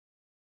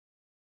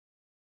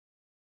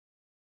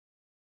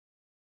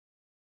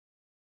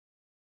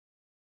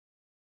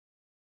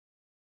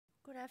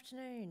Good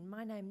afternoon.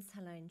 My name's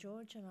Helene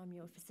George and I'm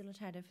your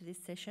facilitator for this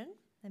session.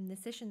 And the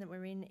session that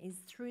we're in is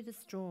Through the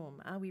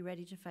Storm, Are We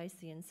Ready to Face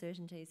the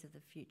Uncertainties of the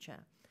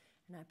Future?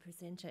 And our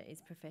presenter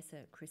is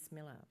Professor Chris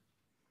Miller.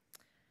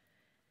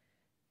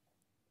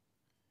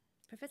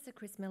 Professor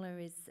Chris Miller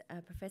is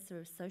a Professor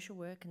of Social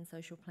Work and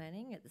Social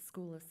Planning at the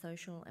School of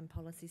Social and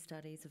Policy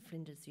Studies of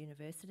Flinders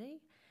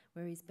University,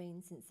 where he's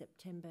been since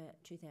September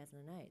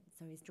 2008.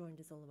 So he's joined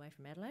us all the way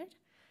from Adelaide.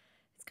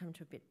 It's come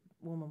to a bit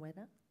warmer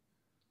weather.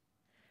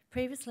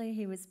 Previously,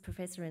 he was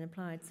Professor in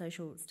Applied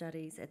Social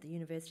Studies at the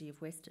University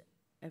of West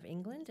of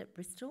England at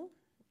Bristol,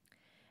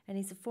 and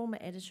he's a former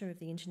editor of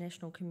the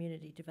International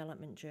Community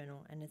Development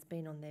Journal and has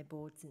been on their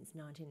board since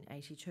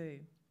 1982.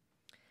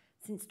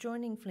 Since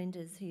joining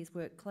Flinders, he has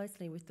worked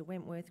closely with the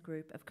Wentworth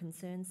Group of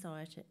concerned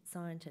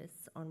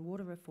scientists on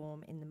water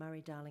reform in the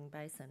Murray-Darling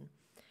Basin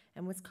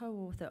and was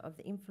co-author of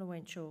the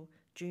influential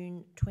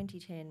June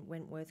 2010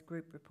 Wentworth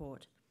Group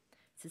report,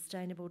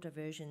 Sustainable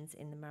Diversions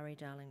in the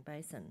Murray-Darling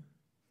Basin,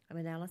 an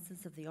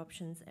analysis of the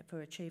options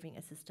for achieving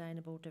a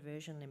sustainable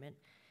diversion limit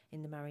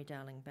in the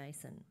Murray-Darling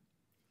Basin.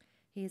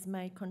 He has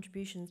made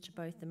contributions to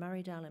both the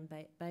Murray-Darling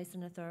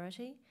Basin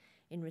Authority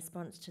in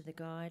response to the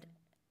guide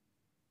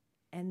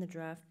and the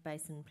draft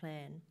Basin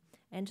Plan,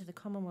 and to the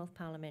Commonwealth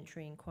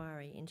Parliamentary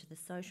Inquiry into the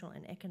social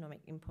and economic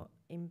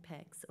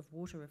impacts of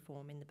water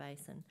reform in the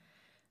basin,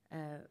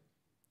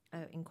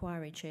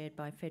 inquiry chaired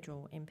by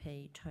Federal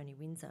MP Tony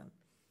Windsor.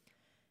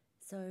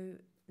 So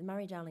the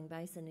Murray-Darling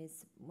Basin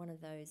is one of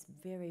those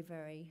very,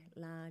 very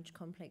large,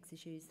 complex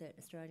issues that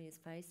Australia's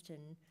faced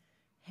and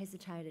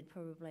hesitated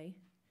probably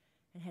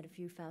and had a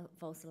few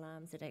false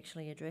alarms at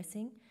actually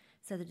addressing.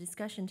 So the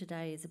discussion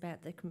today is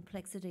about the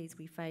complexities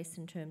we face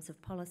in terms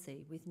of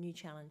policy with new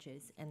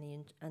challenges and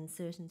the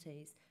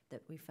uncertainties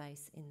that we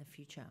face in the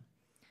future.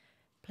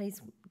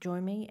 Please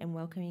join me in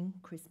welcoming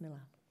Chris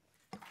Miller.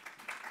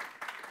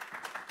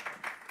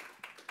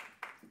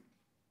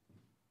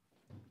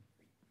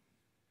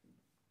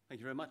 Thank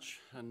you very much.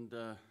 And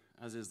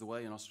as is the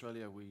way in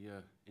Australia, we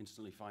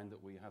instantly find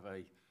that we have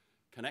a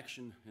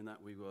connection in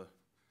that we were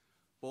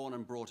born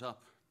and brought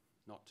up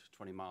not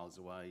 20 miles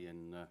away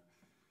in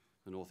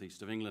the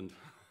northeast of England.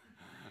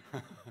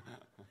 But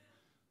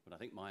I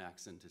think my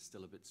accent is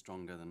still a bit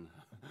stronger than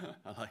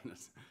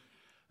Helene's.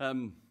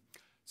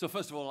 So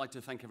first of all, I'd like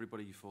to thank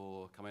everybody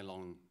for coming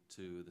along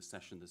to the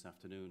session this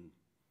afternoon.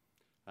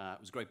 It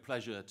was a great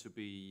pleasure to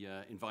be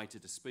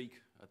invited to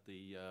speak at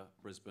the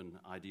Brisbane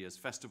Ideas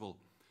Festival.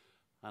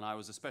 And I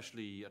was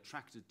especially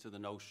attracted to the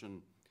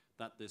notion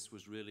that this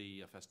was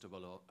really a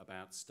festival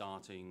about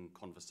starting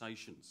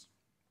conversations.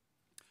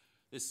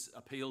 This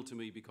appealed to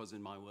me because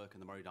in my work in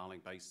the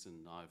Murray-Darling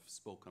Basin, I've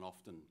spoken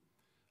often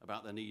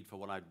about the need for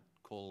what I'd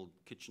call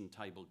kitchen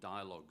table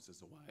dialogues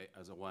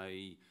as a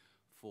way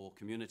for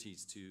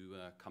communities to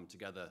come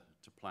together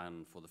to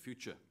plan for the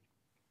future.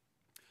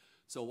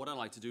 So what I'd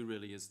like to do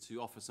really is to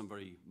offer some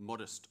very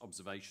modest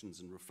observations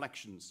and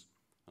reflections,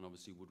 and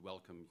obviously would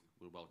welcome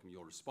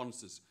your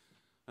responses,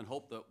 and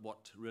hope that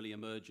what really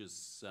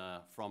emerges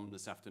from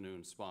this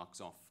afternoon sparks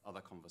off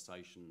other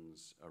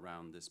conversations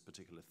around this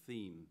particular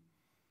theme.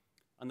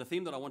 And the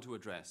theme that I want to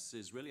address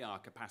is really our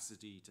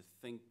capacity to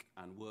think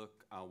and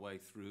work our way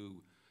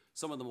through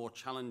some of the more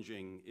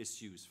challenging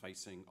issues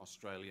facing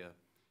Australia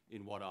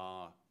in what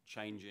are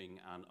changing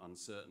and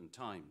uncertain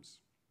times.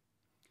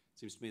 It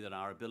seems to me that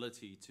our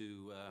ability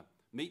to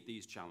meet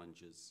these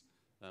challenges,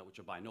 which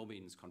are by no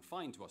means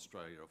confined to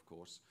Australia, of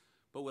course,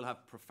 but will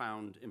have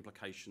profound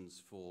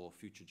implications for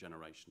future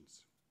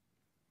generations.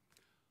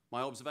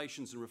 My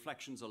observations and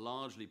reflections are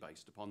largely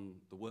based upon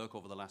the work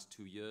over the last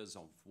 2 years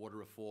of water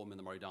reform in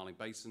the Murray-Darling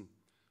Basin,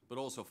 but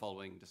also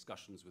following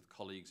discussions with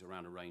colleagues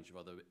around a range of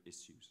other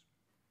issues.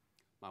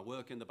 My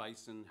work in the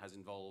basin has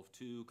involved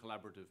 2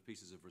 collaborative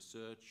pieces of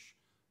research,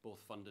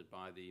 both funded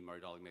by the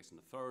Murray-Darling Basin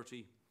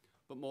Authority,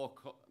 but more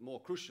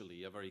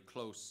crucially, a very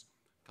close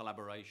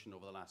collaboration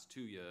over the last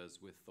 2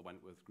 years with the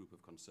Wentworth Group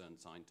of concerned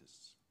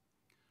scientists.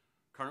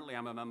 Currently,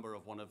 I'm a member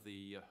of one of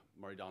the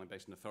Murray-Darling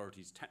Basin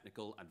Authority's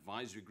technical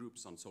advisory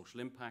groups on social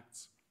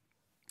impacts,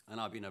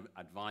 and I've been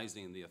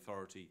advising the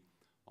authority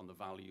on the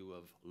value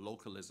of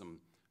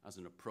localism as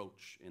an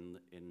approach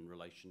in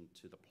relation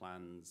to the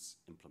plan's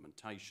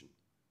implementation.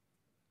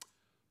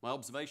 My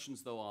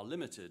observations, though, are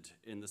limited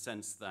in the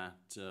sense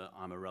that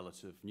I'm a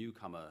relative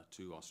newcomer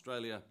to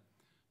Australia.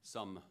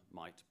 Some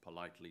might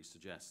politely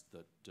suggest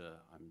that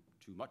I'm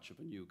too much of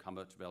a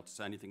newcomer to be able to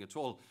say anything at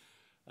all.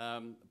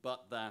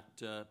 But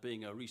that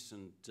being a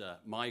recent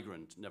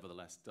migrant,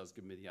 nevertheless, does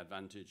give me the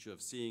advantage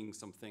of seeing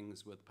some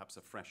things with perhaps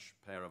a fresh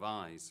pair of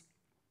eyes.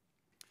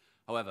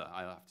 However,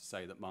 I have to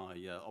say that my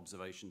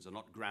observations are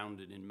not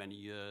grounded in many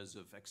years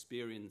of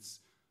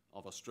experience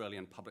of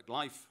Australian public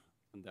life,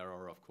 and there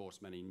are, of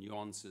course, many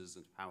nuances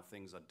in how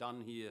things are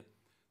done here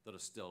that are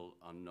still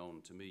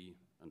unknown to me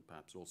and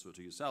perhaps also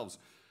to yourselves.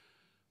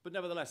 But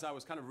nevertheless, I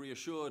was kind of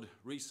reassured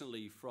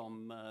recently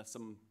from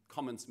some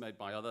comments made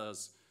by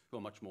others who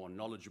are much more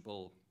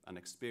knowledgeable and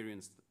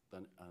experienced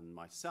than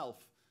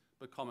myself,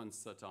 but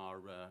comments that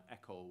are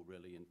echo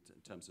really in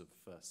terms of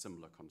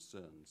similar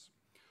concerns.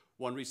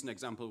 One recent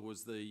example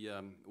was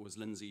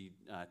Lindsay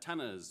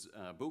Tanner's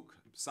book,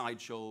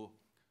 Sideshow,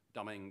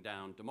 Dumbing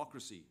Down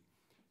Democracy,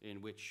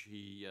 in which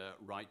he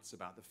writes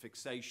about the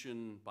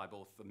fixation by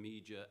both the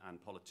media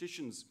and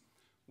politicians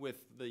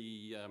with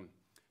the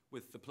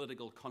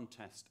political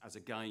contest as a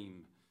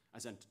game,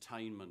 as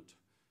entertainment,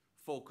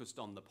 focused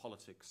on the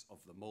politics of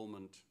the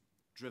moment,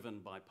 driven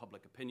by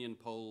public opinion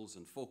polls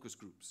and focus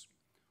groups,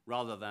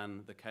 rather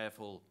than the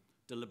careful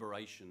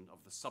deliberation of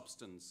the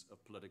substance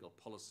of political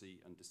policy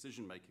and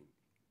decision-making.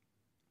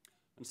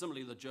 And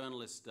similarly, the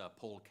journalist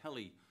Paul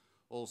Kelly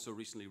also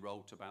recently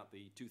wrote about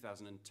the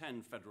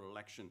 2010 federal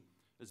election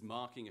as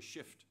marking a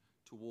shift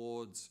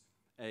towards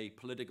a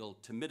political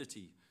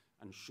timidity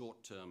and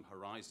short-term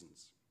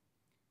horizons,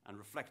 and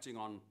reflecting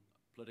on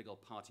political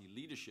party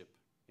leadership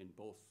in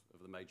both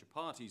of the major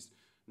parties,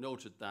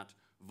 noted that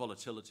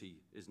volatility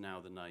is now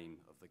the name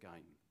of the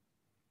game.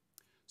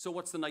 So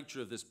what's the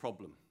nature of this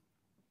problem?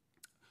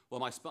 Well,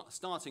 my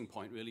starting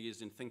point really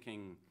is in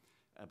thinking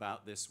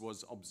about this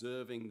was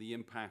observing the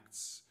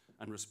impacts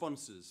and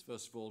responses,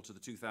 first of all, to the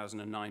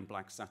 2009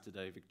 Black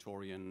Saturday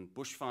Victorian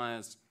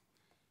bushfires,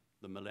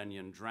 the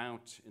millennium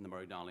drought in the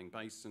Murray-Darling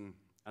Basin,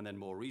 and then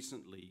more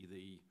recently,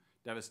 the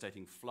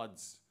devastating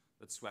floods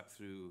that swept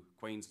through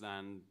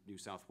Queensland, New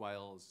South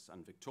Wales,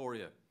 and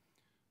Victoria,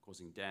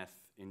 causing death,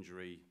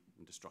 injury,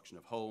 and destruction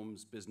of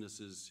homes,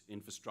 businesses,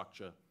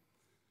 infrastructure,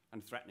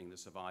 and threatening the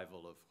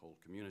survival of whole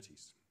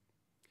communities.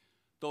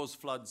 Those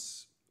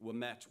floods were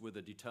met with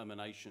a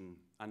determination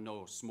and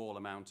no small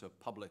amount of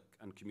public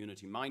and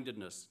community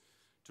mindedness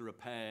to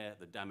repair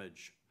the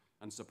damage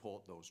and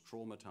support those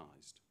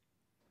traumatized.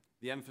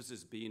 The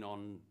emphasis being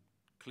on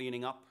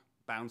cleaning up,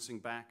 bouncing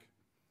back,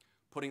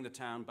 putting the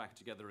town back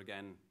together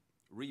again,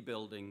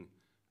 rebuilding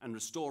and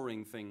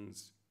restoring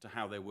things to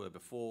how they were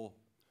before,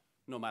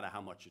 no matter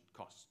how much it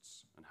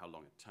costs and how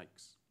long it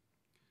takes.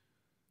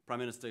 Prime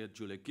Minister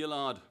Julia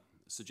Gillard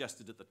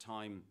suggested at the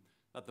time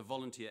that the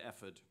volunteer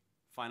effort,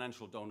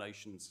 financial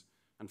donations,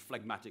 and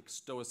phlegmatic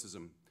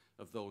stoicism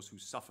of those who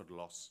suffered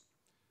loss,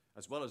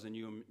 as well as the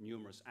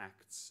numerous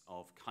acts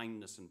of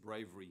kindness and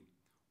bravery,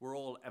 were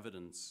all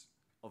evidence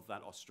of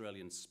that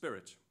Australian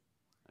spirit,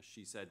 as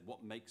she said,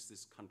 what makes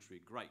this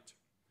country great,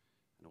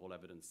 and all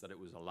evidence that it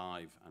was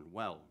alive and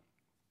well.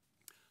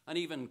 And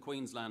even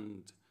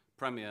Queensland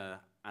Premier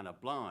Anna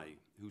Bligh,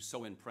 who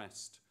so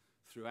impressed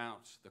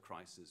throughout the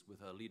crisis with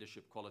her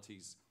leadership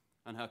qualities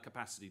and her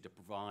capacity to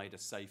provide a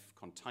safe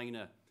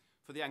container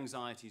for the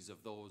anxieties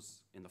of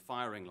those in the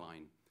firing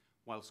line,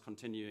 whilst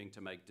continuing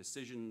to make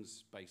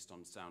decisions based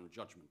on sound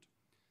judgment,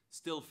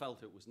 still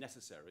felt it was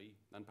necessary,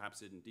 and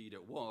perhaps indeed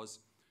it was,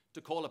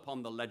 to call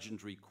upon the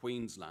legendary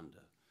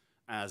Queenslander,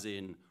 as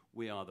in,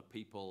 we are the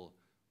people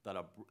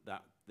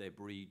that they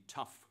breed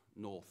tough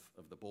north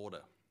of the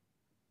border.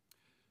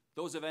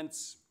 Those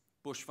events,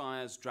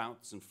 bushfires,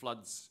 droughts, and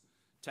floods,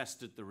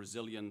 tested the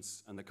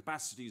resilience and the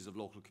capacities of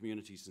local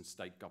communities and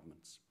state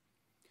governments.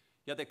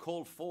 Yet they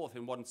called forth,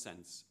 in one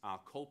sense, our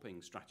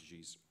coping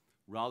strategies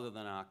rather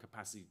than our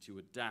capacity to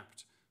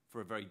adapt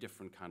for a very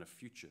different kind of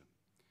future,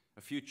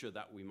 a future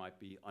that we might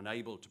be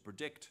unable to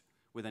predict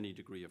with any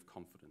degree of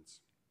confidence.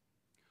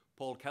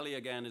 Paul Kelly,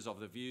 again, is of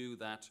the view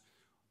that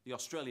the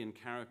Australian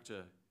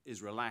character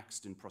is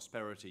relaxed in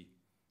prosperity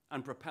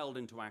and propelled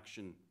into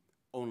action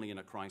only in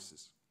a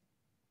crisis.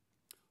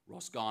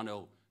 Ross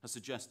Garnaut has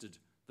suggested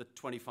that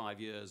 25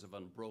 years of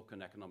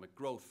unbroken economic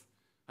growth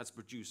has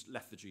produced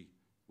lethargy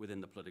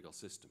within the political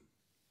system.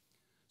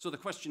 So the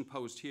question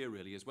posed here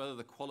really is whether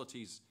the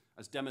qualities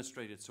as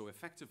demonstrated so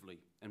effectively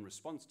in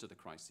response to the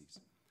crises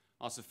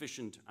are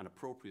sufficient and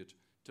appropriate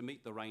to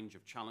meet the range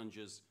of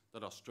challenges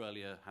that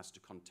Australia has to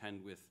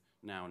contend with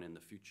now and in the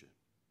future.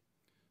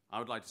 I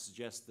would like to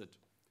suggest that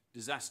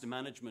disaster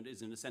management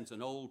is in a sense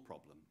an old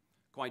problem,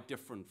 quite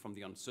different from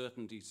the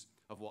uncertainties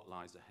of what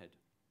lies ahead.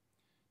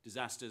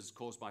 Disasters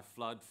caused by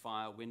flood,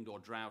 fire, wind or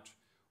drought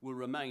will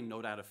remain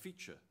no doubt a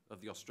feature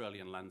of the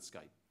Australian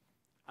landscape,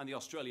 and the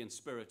Australian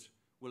spirit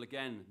will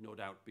again no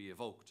doubt be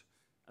evoked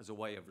as a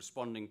way of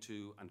responding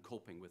to and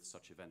coping with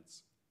such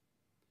events.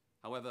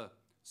 However,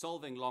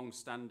 solving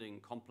long-standing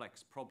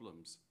complex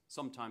problems,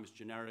 sometimes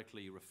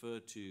generically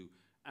referred to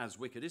as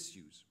wicked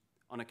issues,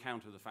 on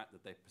account of the fact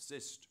that they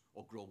persist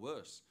or grow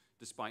worse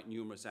despite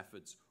numerous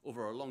efforts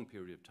over a long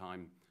period of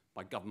time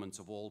by governments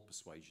of all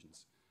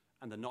persuasions,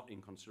 and the not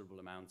inconsiderable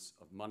amounts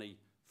of money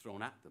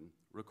thrown at them,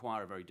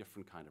 require a very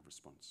different kind of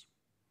response.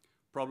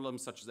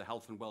 Problems such as the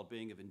health and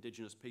well-being of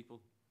Indigenous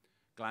people,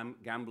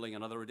 gambling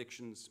and other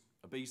addictions,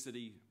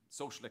 obesity,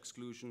 social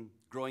exclusion,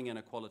 growing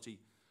inequality,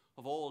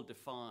 have all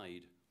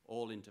defied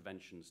all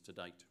interventions to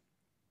date.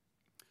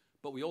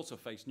 But we also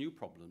face new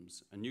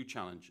problems and new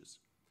challenges,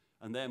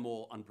 and they're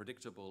more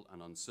unpredictable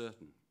and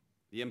uncertain.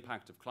 The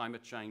impact of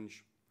climate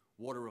change,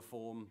 water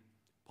reform,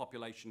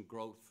 population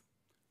growth,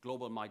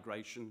 global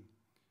migration,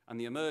 and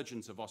the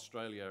emergence of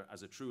Australia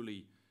as a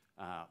truly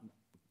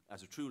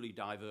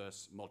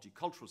diverse,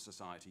 multicultural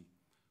society,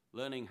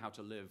 learning how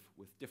to live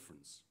with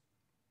difference.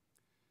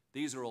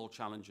 These are all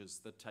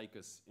challenges that take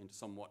us into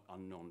somewhat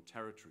unknown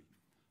territory,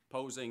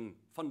 posing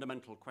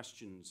fundamental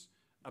questions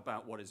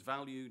about what is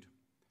valued,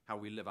 how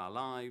we live our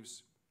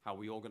lives, how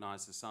we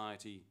organize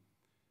society,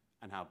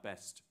 and how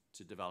best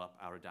to develop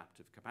our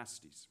adaptive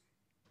capacities.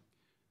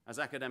 As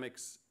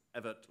academics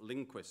Everett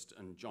Lindquist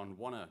and John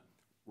Wanner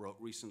wrote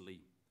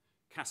recently,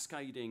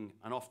 cascading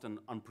and often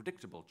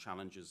unpredictable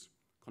challenges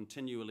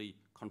continually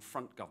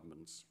confront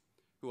governments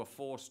who are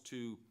forced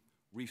to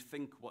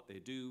rethink what they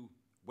do,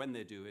 when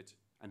they do it,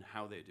 and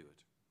how they do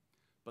it.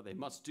 But they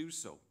must do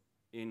so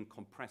in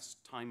compressed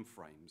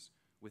timeframes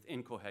with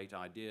incoherent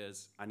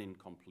ideas and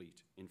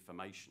incomplete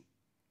information.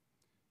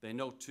 They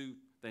note too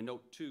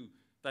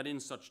that in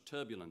such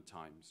turbulent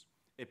times,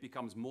 it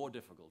becomes more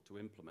difficult to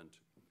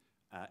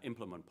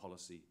implement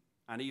policy,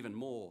 and even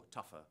more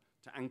tougher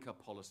to anchor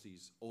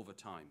policies over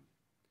time,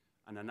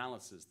 an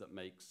analysis that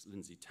makes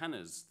Lindsay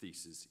Tanner's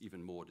thesis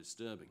even more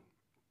disturbing.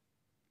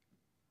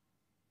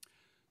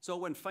 So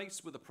when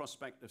faced with the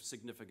prospect of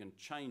significant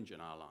change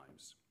in our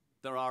lives,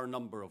 there are a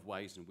number of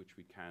ways in which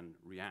we can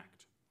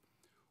react.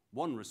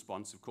 One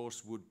response, of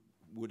course,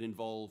 would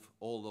involve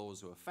all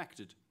those who are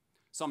affected,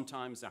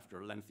 sometimes after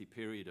a lengthy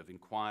period of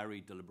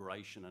inquiry,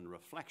 deliberation, and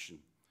reflection,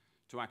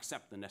 to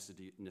accept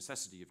the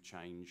necessity of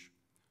change,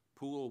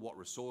 pool what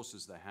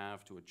resources they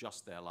have to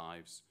adjust their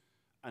lives,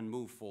 and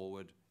move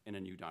forward in a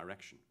new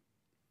direction.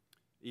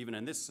 Even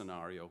in this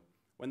scenario,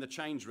 when the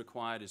change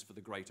required is for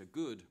the greater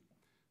good,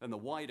 then the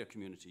wider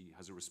community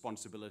has a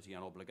responsibility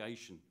and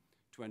obligation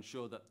to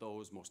ensure that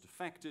those most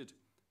affected,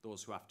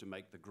 those who have to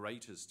make the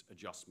greatest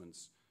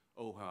adjustments,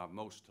 or who have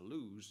most to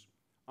lose,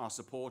 are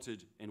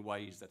supported in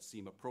ways that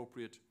seem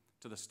appropriate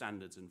to the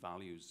standards and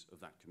values of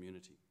that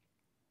community.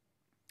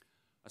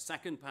 A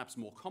second, perhaps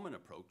more common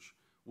approach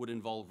would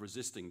involve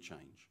resisting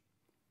change.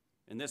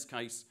 In this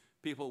case,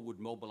 people would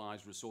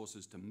mobilize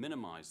resources to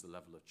minimize the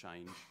level of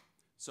change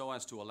so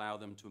as to allow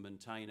them to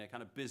maintain a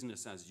kind of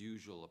business as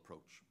usual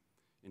approach.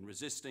 In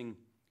resisting,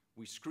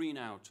 we screen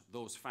out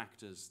those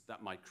factors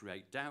that might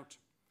create doubt,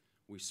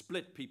 we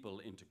split people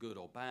into good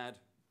or bad,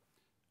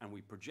 and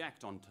we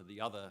project onto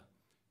the other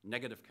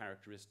negative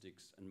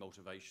characteristics and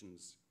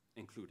motivations,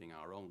 including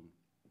our own.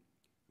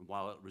 And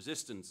while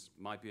resistance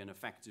might be an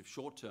effective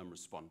short-term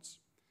response,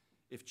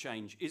 if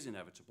change is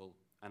inevitable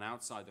and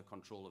outside the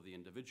control of the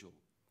individual,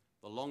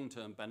 the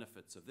long-term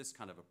benefits of this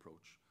kind of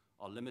approach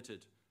are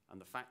limited, and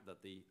the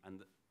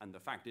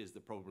fact is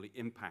that probably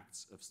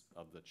impacts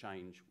of the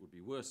change would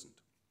be worsened.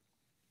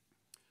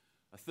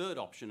 A third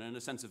option, and in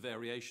a sense a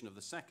variation of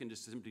the second, is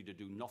simply to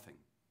do nothing,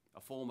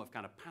 a form of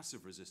kind of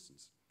passive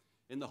resistance,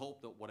 in the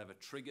hope that whatever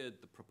triggered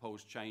the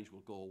proposed change will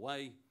go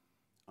away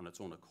on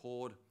its own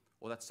accord,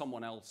 or that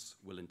someone else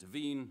will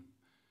intervene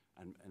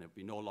and it'll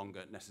be no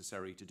longer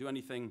necessary to do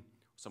anything,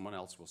 someone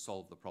else will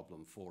solve the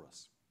problem for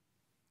us.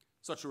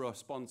 Such a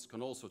response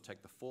can also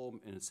take the form,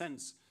 in a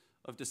sense,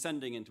 of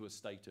descending into a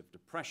state of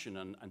depression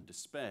and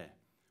despair,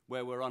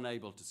 where we're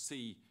unable to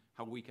see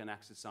how we can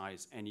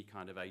exercise any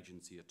kind of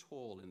agency at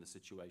all in the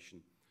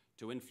situation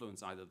to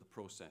influence either the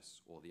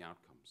process or the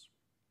outcomes.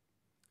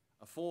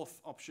 A fourth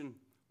option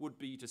would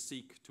be to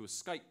seek to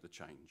escape the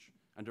change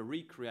and to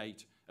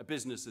recreate a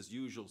business as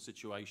usual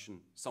situation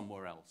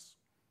somewhere else.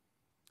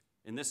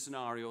 In this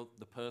scenario,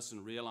 the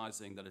person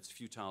realizing that it's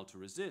futile to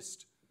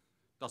resist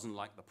doesn't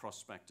like the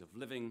prospect of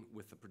living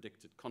with the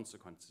predicted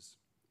consequences.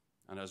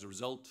 And as a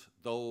result,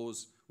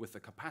 those with the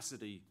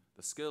capacity,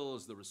 the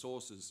skills, the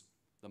resources,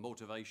 the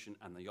motivation,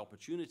 and the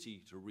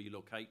opportunity to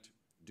relocate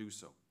do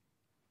so.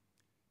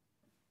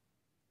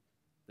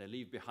 They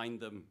leave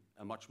behind them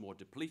a much more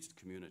depleted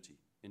community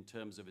in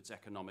terms of its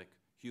economic,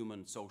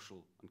 human,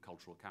 social, and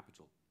cultural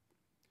capital.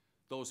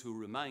 Those who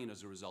remain,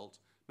 as a result,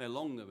 may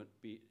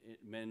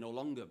no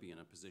longer be in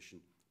a position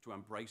to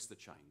embrace the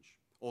change,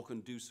 or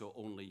can do so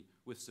only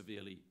with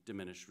severely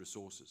diminished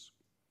resources.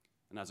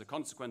 And as a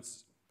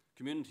consequence,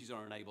 communities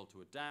are unable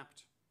to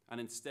adapt and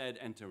instead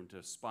enter into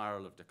a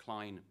spiral of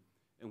decline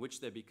in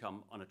which they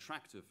become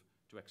unattractive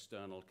to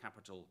external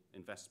capital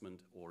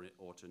investment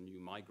or to new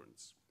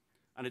migrants.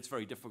 And it's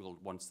very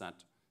difficult once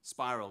that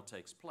spiral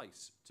takes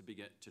place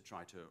to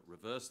try to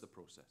reverse the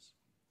process.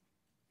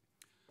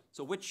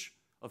 So which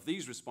of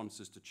these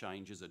responses to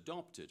change is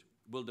adopted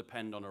will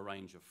depend on a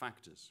range of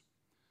factors.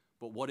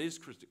 But what is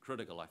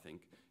critical, I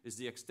think, is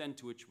the extent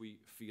to which we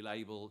feel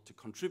able to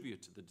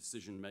contribute to the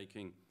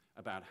decision-making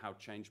about how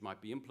change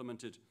might be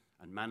implemented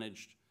and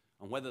managed,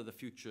 and whether the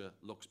future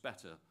looks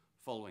better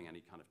following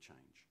any kind of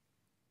change.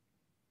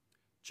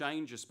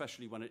 Change,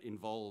 especially when it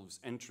involves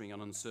entering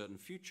an uncertain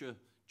future,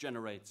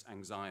 generates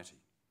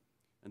anxiety.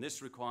 And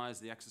this requires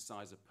the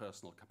exercise of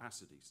personal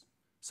capacities.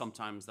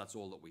 Sometimes that's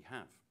all that we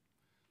have.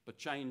 But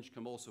change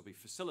can also be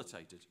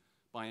facilitated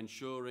by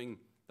ensuring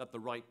that the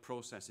right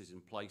process is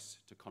in place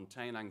to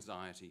contain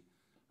anxiety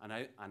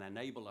and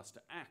enable us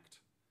to act,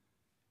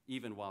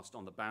 even whilst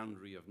on the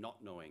boundary of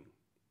not knowing.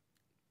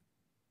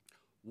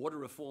 Water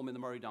reform in the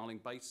Murray-Darling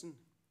Basin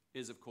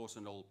is, of course,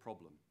 an old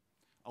problem,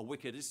 a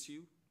wicked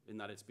issue in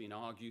that it's been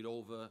argued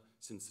over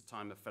since the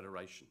time of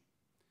federation.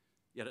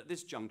 Yet at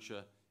this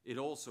juncture, it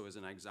also is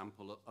an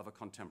example of a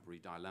contemporary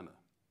dilemma.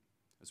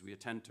 as we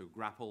attempt to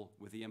grapple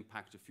with the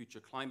impact of future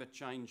climate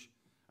change,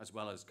 as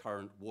well as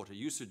current water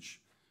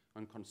usage,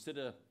 and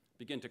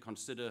begin to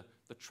consider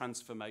the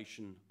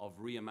transformation of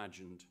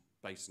reimagined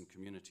basin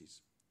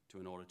communities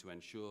in order to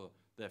ensure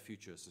their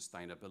future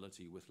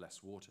sustainability with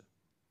less water.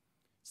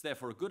 It's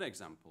therefore a good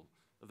example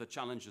of the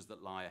challenges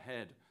that lie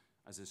ahead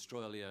as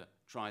Australia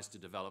tries to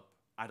develop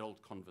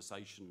adult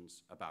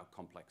conversations about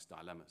complex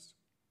dilemmas.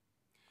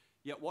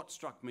 Yet what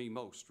struck me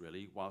most,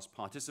 really, whilst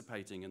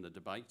participating in the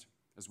debate,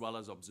 as well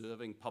as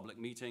observing public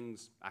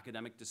meetings,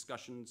 academic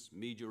discussions,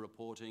 media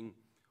reporting,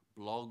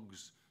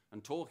 blogs,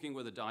 and talking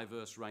with a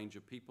diverse range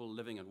of people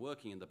living and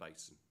working in the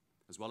basin,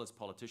 as well as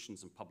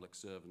politicians and public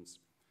servants,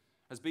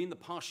 has been the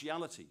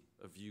partiality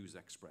of views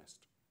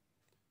expressed,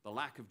 the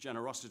lack of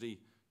generosity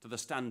to the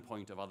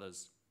standpoint of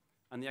others,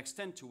 and the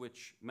extent to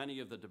which many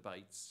of the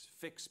debates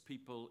fix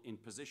people in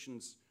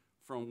positions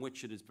from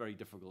which it is very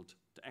difficult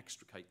to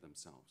extricate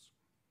themselves.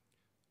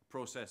 A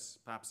process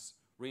perhaps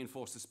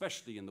reinforced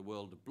especially in the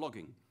world of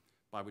blogging,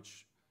 by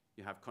which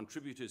you have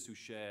contributors who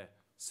share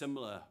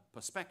similar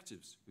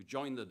perspectives, who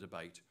join the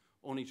debate,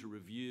 only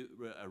to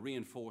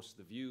reinforce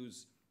the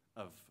views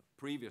of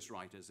previous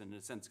writers and in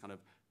a sense kind of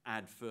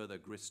add further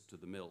grist to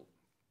the mill.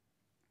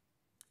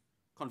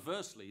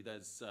 Conversely,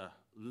 there's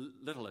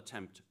little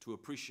attempt to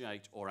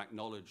appreciate or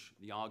acknowledge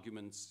the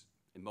arguments,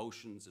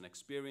 emotions, and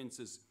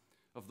experiences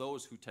of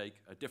those who take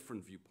a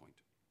different viewpoint.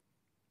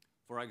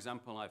 For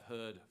example, I've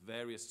heard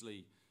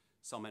variously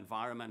some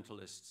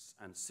environmentalists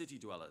and city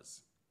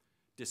dwellers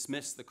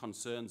dismiss the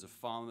concerns of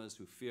farmers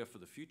who fear for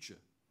the future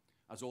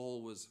as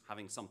always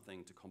having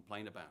something to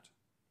complain about,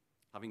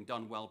 having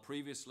done well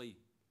previously,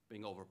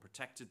 being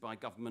overprotected by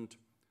government,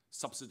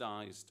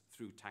 subsidised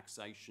through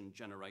taxation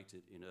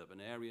generated in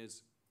urban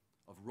areas,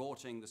 of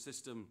rorting the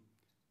system,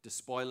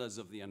 despoilers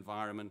of the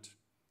environment,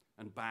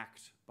 and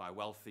backed by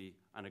wealthy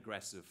and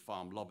aggressive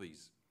farm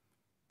lobbies,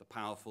 the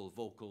powerful,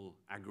 vocal,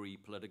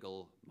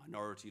 agri-political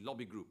minority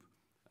lobby group,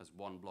 as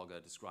one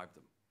blogger described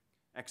them,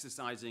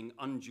 exercising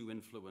undue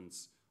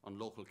influence on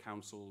local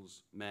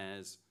councils,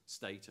 mayors,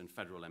 state and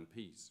federal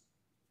MPs.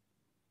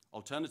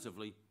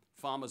 Alternatively,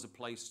 farmers are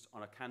placed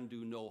on a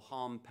can-do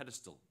no-harm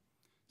pedestal,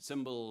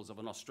 symbols of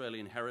an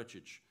Australian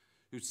heritage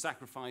whose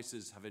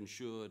sacrifices have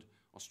ensured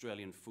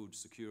Australian food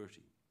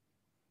security.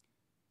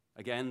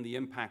 Again, the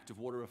impact of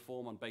water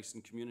reform on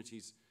basin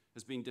communities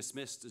has been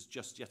dismissed as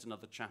just yet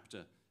another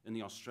chapter in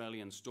the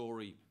Australian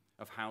story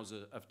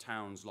of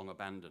towns long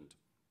abandoned,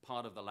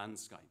 part of the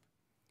landscape,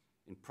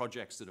 in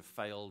projects that have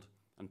failed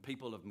and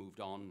people have moved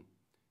on,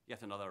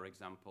 yet another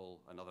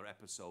example, another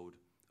episode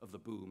of the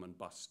boom and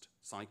bust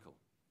cycle.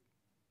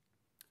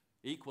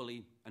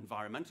 Equally,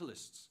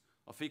 environmentalists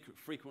are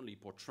frequently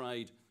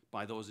portrayed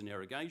by those in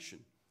irrigation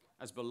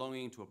as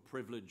belonging to a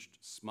privileged,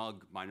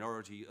 smug,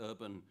 minority,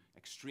 urban,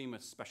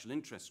 extremist special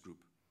interest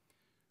group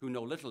who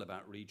know little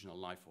about regional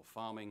life or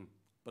farming,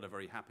 but are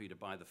very happy to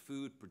buy the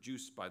food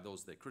produced by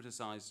those they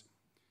criticize,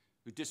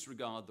 who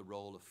disregard the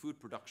role of food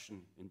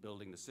production in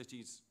building the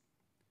cities.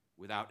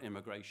 Without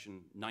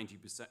irrigation,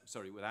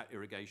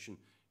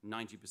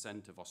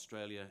 90% of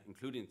Australia,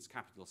 including its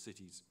capital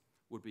cities,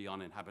 would be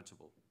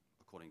uninhabitable,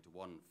 according to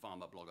one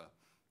farmer blogger,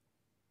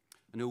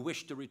 and who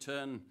wish to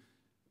return,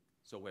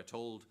 so we're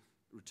told,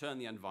 return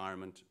the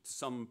environment to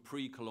some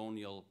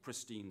pre-colonial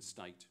pristine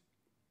state,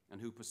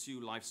 and who pursue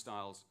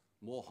lifestyles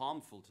more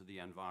harmful to the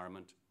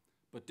environment,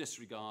 but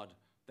disregard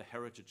the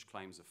heritage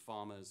claims of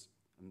farmers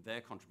and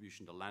their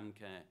contribution to land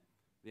care,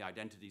 the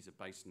identities of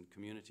basin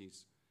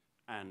communities,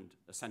 and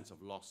a sense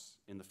of loss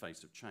in the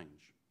face of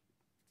change.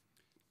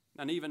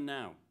 And even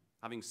now,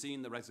 having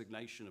seen the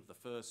resignation of the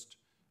first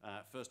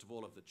of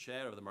all of the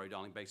chair of the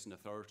Murray-Darling Basin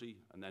Authority,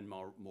 and then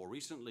more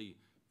recently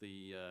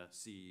the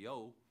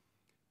CEO,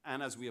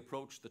 and as we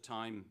approach the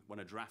time when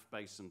a draft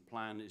basin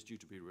plan is due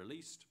to be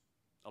released,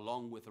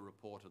 along with a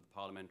report of the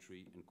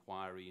parliamentary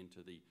inquiry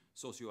into the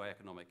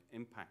socio-economic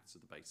impacts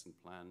of the basin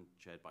plan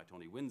chaired by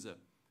Tony Windsor,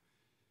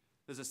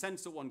 there's a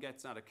sense that one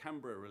gets out of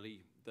Canberra,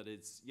 really, that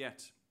it's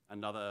yet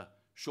another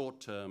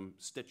short-term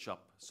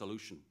stitch-up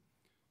solution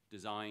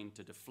designed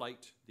to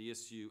deflate the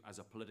issue as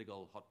a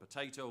political hot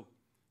potato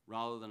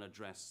rather than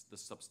address the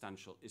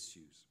substantial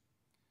issues.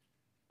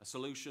 A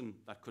solution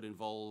that could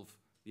involve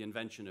the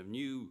invention of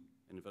new,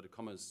 in inverted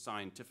commas,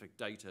 scientific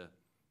data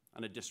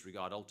and a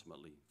disregard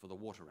ultimately for the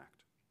Water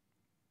Act.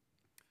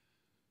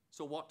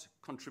 So what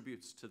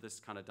contributes to this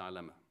kind of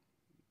dilemma?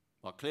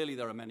 Well, clearly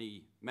there are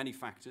many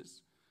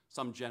factors,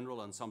 some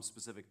general and some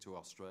specific to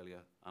Australia,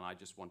 and I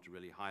just want to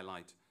really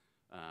highlight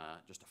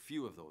just a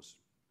few of those.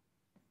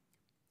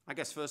 I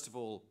guess, first of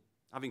all,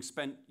 having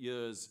spent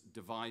years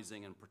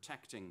devising and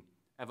protecting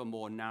ever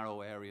more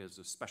narrow areas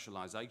of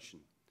specialization,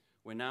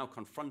 we're now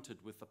confronted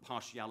with the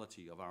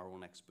partiality of our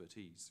own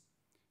expertise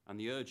and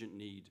the urgent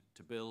need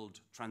to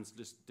build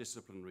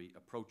transdisciplinary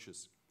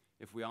approaches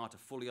if we are to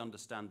fully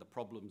understand the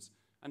problems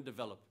and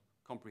develop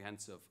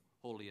comprehensive,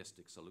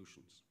 holistic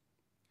solutions.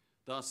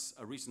 Thus,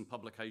 a recent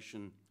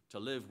publication, To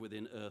Live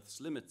Within Earth's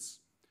Limits,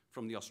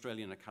 from the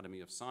Australian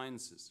Academy of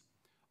Sciences,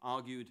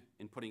 argued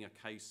in putting a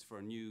case for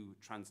a new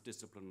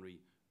transdisciplinary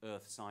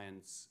earth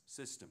science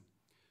system,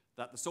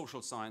 that the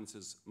social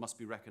sciences must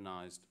be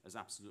recognized as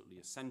absolutely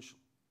essential,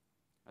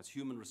 as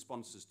human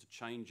responses to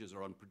changes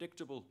are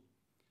unpredictable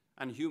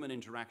and human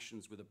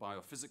interactions with the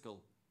biophysical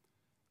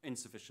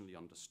insufficiently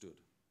understood.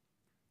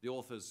 The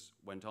authors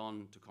went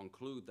on to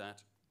conclude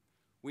that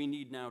we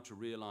need now to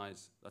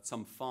realize that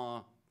some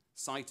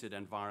far-sighted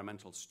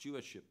environmental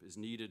stewardship is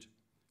needed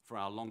for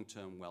our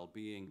long-term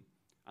well-being,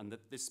 and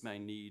that this may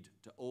need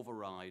to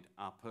override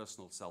our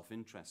personal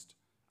self-interest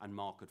and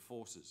market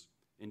forces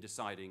in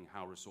deciding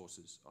how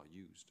resources are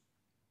used.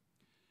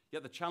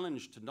 Yet the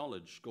challenge to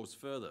knowledge goes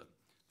further,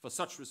 for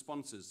such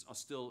responses are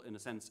still, in a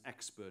sense,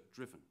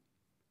 expert-driven,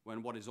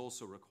 when what is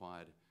also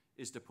required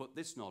is to put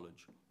this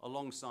knowledge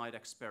alongside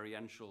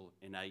experiential,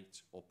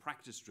 innate, or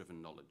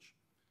practice-driven knowledge,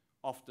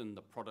 often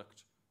the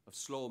product of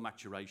slow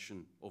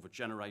maturation over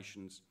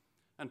generations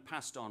and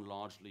passed on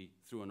largely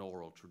through an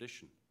oral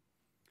tradition.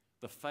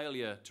 The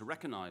failure to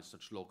recognize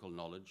such local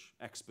knowledge,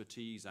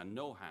 expertise, and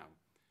know-how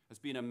has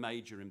been a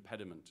major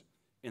impediment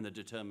in the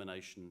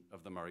determination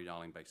of the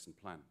Murray-Darling Basin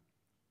Plan.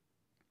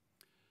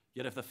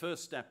 Yet if the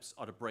first steps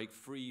are to break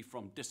free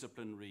from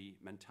disciplinary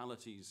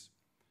mentalities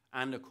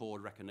and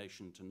accord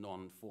recognition to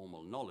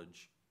non-formal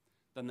knowledge,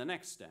 then the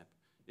next step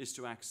is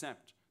to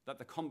accept that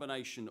the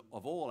combination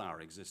of all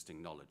our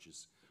existing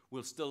knowledges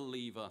will still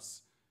leave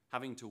us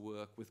having to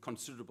work with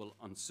considerable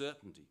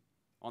uncertainty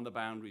on the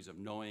boundaries of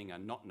knowing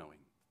and not knowing.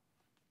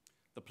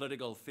 The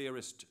political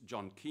theorist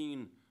John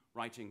Keane,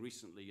 writing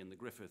recently in the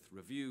Griffith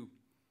Review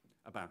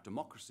about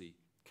democracy,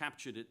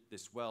 captured it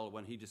this well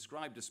when he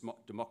described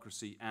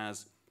democracy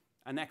as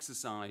an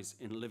exercise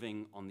in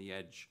living on the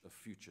edge of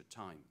future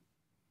time.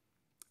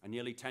 And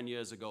nearly 10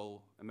 years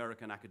ago,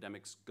 American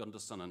academics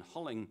Gunderson and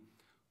Holling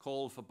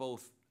called for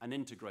both an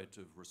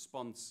integrative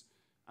response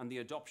and the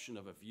adoption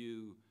of a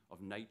view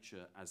of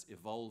nature as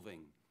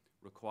evolving,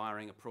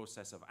 requiring a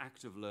process of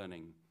active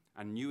learning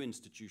and new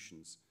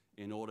institutions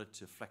in order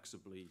to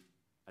flexibly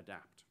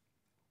adapt.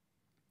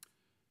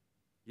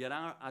 Yet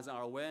as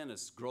our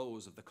awareness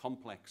grows of the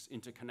complex,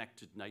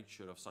 interconnected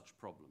nature of such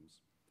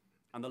problems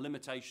and the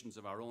limitations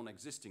of our own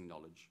existing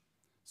knowledge,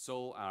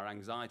 so our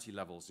anxiety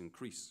levels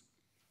increase.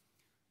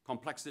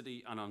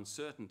 Complexity and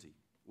uncertainty,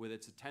 with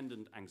its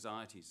attendant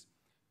anxieties,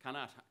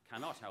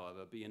 cannot,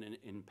 however, be an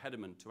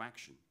impediment to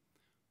action,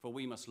 for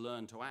we must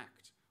learn to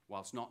act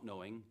whilst not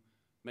knowing,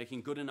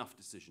 making good enough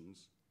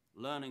decisions,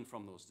 learning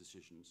from those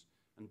decisions,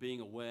 and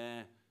being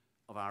aware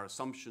of our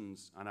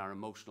assumptions and our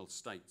emotional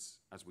states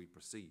as we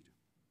proceed.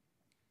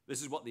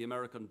 This is what the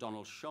American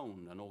Donald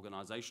Schoen, an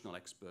organizational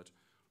expert,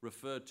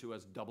 referred to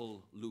as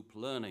double loop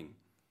learning,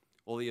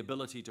 or the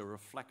ability to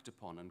reflect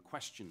upon and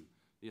question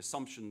the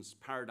assumptions,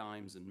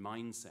 paradigms, and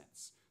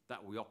mindsets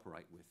that we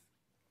operate with.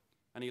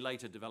 And he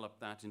later developed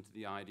that into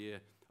the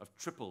idea of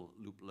triple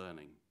loop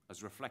learning,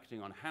 as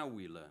reflecting on how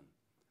we learn,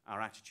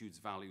 our attitudes,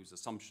 values,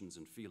 assumptions,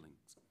 and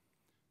feelings.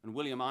 And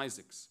William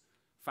Isaacs,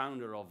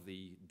 founder of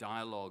the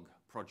Dialogue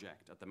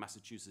Project at the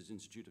Massachusetts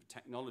Institute of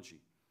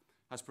Technology,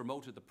 has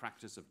promoted the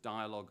practice of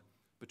dialogue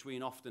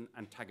between often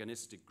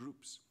antagonistic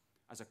groups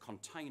as a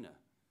container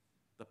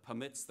that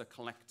permits the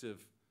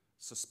collective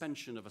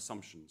suspension of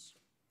assumptions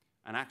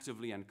and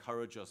actively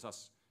encourages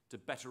us to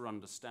better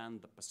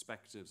understand the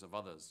perspectives of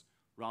others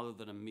rather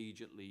than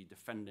immediately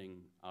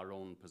defending our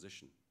own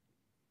position.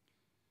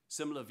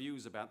 Similar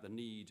views about the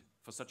need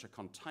for such a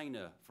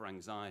container for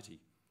anxiety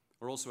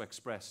are also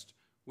expressed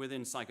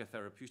within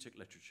psychotherapeutic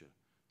literature,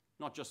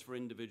 not just for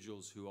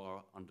individuals who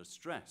are under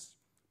stress,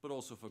 but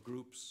also for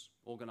groups,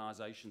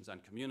 organizations,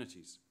 and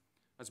communities,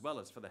 as well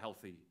as for the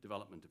healthy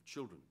development of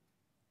children.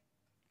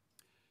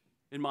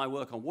 In my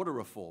work on water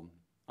reform,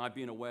 I've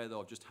been aware,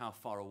 though, of just how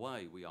far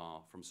away we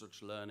are from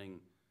such learning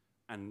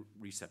and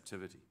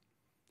receptivity.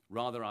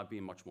 Rather, I've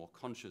been much more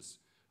conscious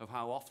of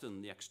how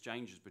often the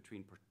exchanges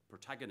between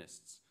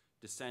protagonists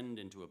descend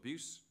into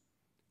abuse,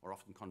 or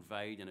often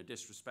conveyed in a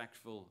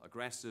disrespectful,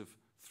 aggressive,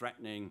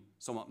 threatening,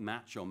 somewhat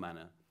macho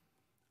manner,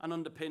 and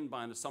underpinned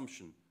by an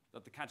assumption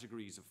that the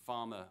categories of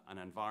farmer and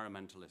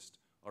environmentalist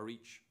are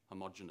each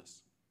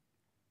homogeneous.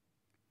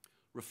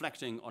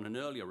 Reflecting on an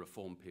earlier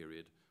reform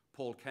period,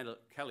 Paul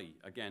Kelly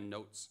again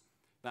notes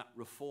that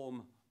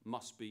reform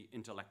must be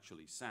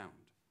intellectually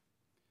sound.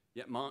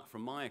 Yet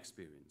from my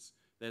experience,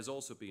 there's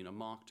also been a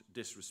marked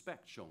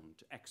disrespect shown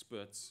to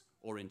experts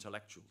or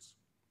intellectuals,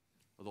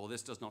 although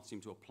this does not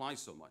seem to apply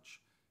so much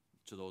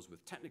to those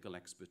with technical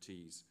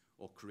expertise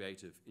or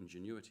creative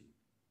ingenuity.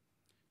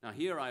 Now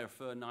here I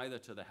refer neither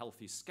to the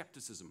healthy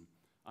skepticism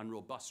and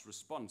robust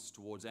response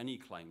towards any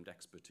claimed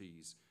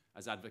expertise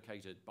as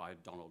advocated by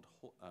Donald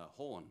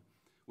Horne,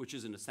 which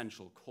is an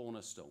essential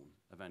cornerstone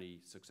of any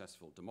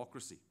successful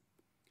democracy.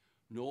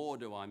 Nor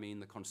do I mean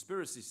the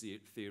conspiracy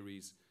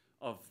theories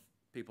of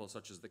people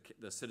such as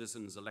the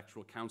Citizens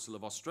Electoral Council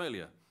of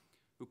Australia,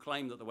 who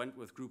claim that the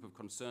Wentworth Group of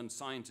Concerned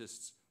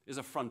Scientists is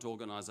a front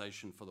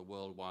organisation for the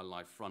World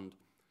Wildlife Fund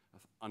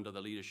under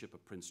the leadership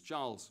of Prince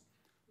Charles,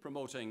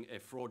 promoting a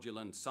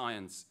fraudulent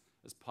science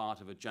as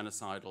part of a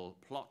genocidal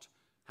plot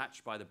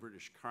hatched by the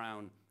British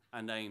Crown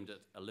and aimed at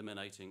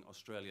eliminating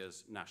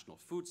Australia's national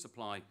food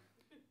supply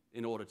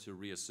in order to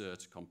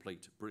reassert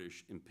complete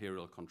British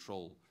imperial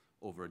control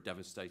over a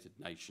devastated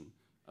nation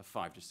of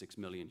 5 to 6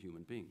 million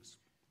human beings,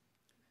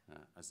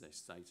 as they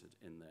stated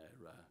in their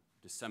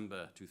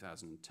December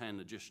 2010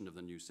 edition of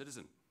the New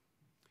Citizen.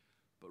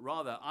 But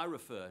rather, I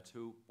refer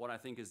to what I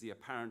think is the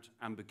apparent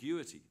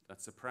ambiguity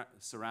that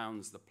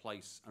surrounds the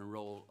place and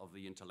role of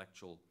the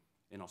intellectual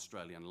in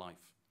Australian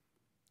life.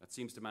 That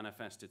seems to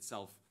manifest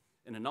itself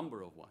in a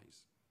number of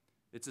ways.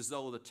 It's as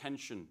though the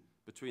tension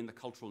between the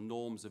cultural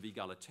norms of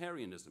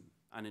egalitarianism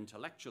and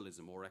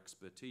intellectualism or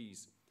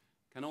expertise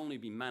can only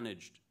be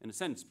managed, in a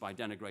sense, by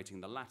denigrating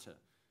the latter,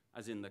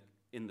 as in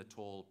the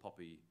tall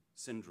poppy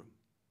syndrome.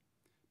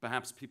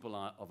 Perhaps people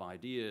of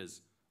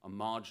ideas are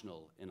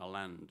marginal in a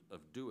land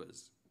of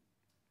doers.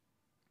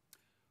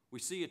 We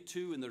see it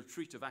too in the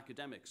retreat of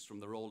academics from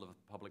the role of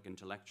a public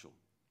intellectual,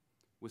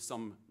 with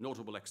some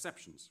notable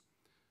exceptions,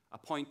 a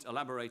point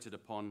elaborated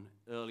upon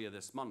earlier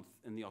this month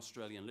in the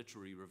Australian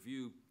Literary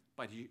Review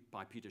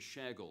by Peter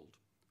Shergold,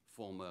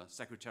 former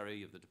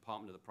Secretary of the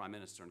Department of the Prime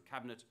Minister and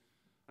Cabinet,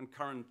 and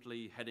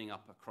currently heading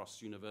up a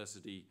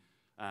cross-university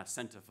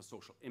Centre for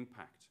Social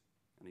Impact,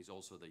 and he's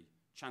also the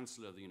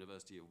Chancellor of the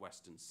University of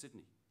Western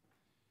Sydney.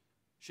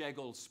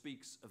 Shergold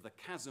speaks of the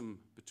chasm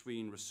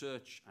between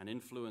research and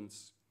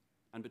influence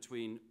and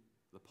between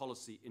the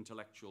policy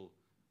intellectual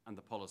and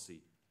the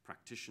policy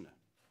practitioner.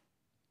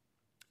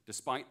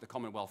 Despite the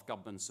Commonwealth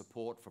Government's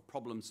support for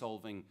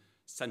problem-solving,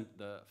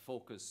 the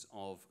focus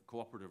of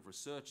cooperative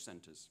research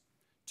centres,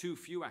 too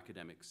few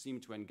academics seem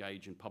to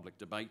engage in public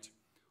debate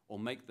or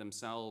make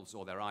themselves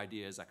or their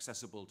ideas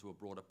accessible to a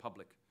broader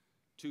public.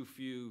 Too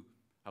few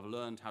have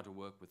learned how to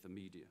work with the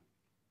media.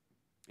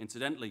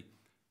 Incidentally,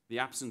 the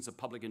absence of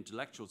public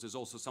intellectuals is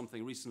also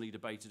something recently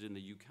debated in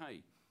the UK,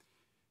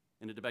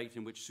 in a debate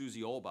in which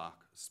Susie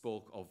Orbach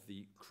spoke of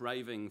the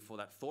craving for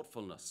that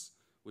thoughtfulness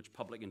which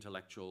public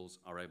intellectuals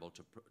are able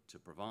to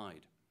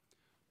provide,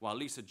 while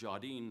Lisa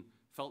Jardine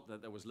felt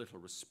that there was little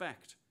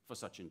respect for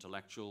such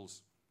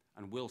intellectuals,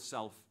 and Will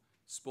Self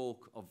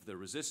spoke of the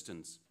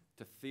resistance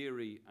to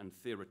theory and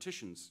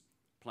theoreticians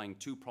playing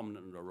too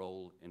prominent a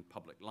role in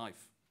public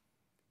life,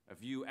 a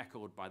view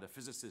echoed by the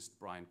physicist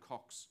Brian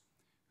Cox,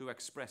 who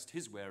expressed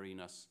his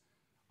wariness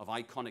of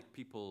iconic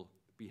people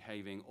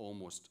behaving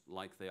almost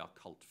like they are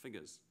cult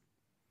figures.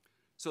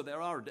 So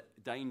there are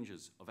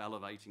dangers of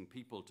elevating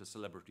people to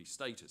celebrity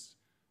status,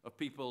 of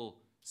people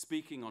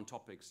speaking on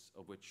topics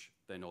of which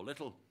they know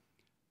little,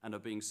 and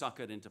of being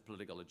suckered into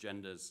political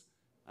agendas,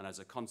 and as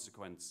a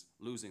consequence,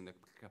 losing the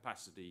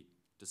capacity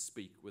to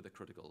speak with a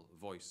critical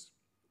voice.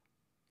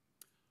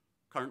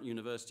 Current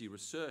university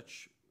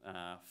research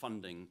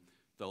funding,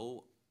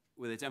 though,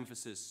 with its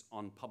emphasis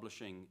on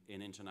publishing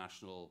in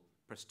international,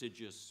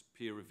 prestigious,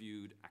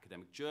 peer-reviewed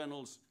academic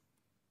journals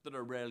that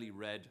are rarely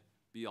read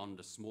beyond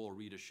a small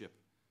readership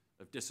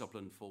of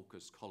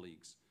discipline-focused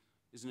colleagues,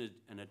 is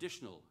an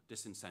additional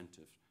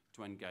disincentive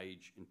to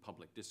engage in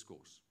public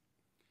discourse.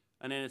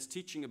 And in its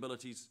teaching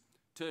abilities,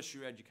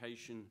 tertiary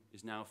education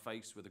is now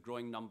faced with a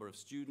growing number of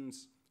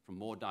students from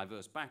more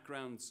diverse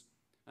backgrounds,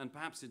 and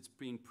perhaps it's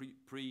been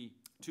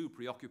too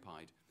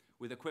preoccupied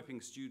with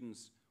equipping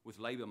students with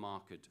labour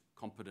market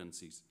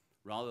competencies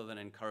rather than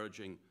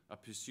encouraging a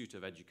pursuit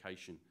of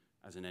education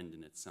as an end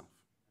in itself.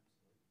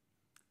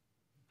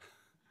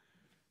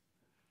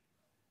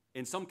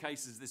 In some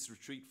cases, this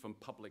retreat from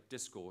public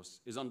discourse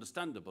is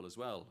understandable as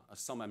well, as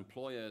some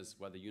employers,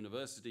 whether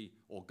university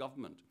or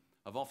government,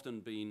 have often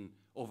been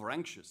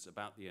over-anxious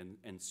about the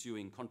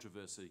ensuing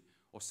controversy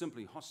or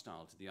simply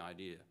hostile to the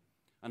idea,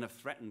 and have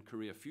threatened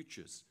career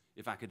futures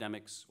if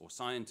academics or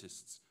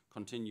scientists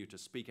continue to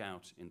speak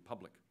out in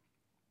public.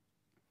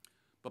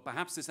 But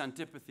perhaps this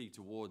antipathy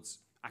towards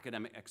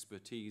academic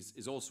expertise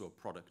is also a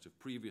product of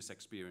previous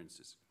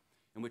experiences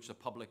in which the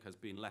public has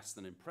been less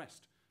than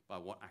impressed by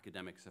what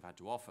academics have had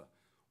to offer,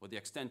 or the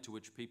extent to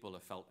which people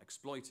have felt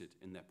exploited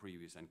in their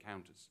previous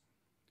encounters.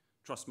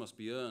 Trust must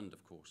be earned,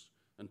 of course,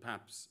 and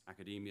perhaps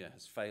academia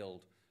has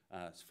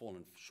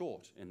fallen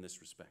short in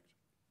this respect.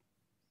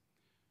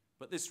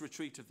 But this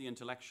retreat of the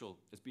intellectual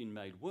has been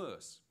made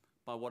worse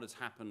by what has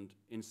happened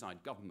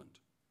inside government,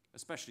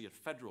 especially at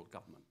federal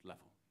government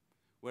level,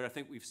 where I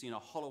think we've seen a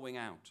hollowing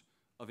out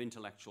of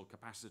intellectual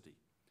capacity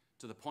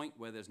to the point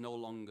where they no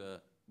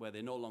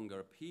longer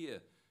appear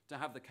to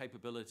have the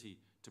capability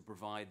to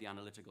provide the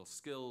analytical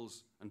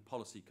skills and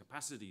policy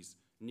capacities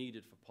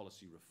needed for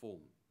policy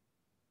reform.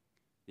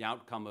 The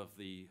outcome of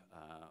the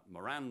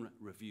Moran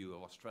Review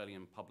of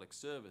Australian Public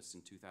Service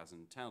in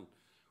 2010,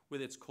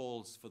 with its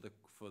calls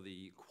for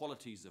the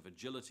qualities of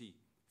agility,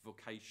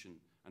 vocation,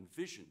 and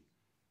vision,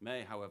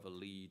 may, however,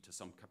 lead to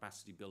some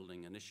capacity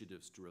building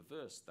initiatives to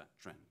reverse that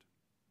trend.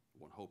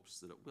 One hopes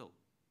that it will.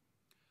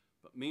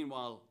 But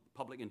meanwhile,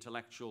 public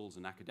intellectuals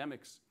and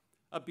academics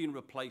have been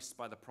replaced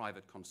by the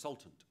private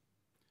consultant,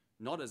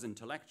 not as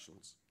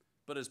intellectuals,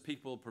 but as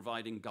people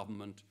providing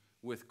government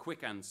with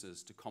quick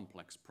answers to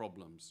complex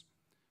problems,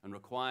 and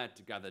required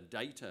to gather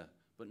data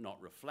but not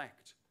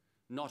reflect,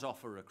 not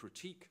offer a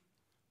critique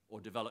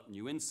or develop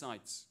new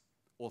insights,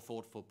 or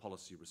thoughtful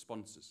policy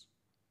responses.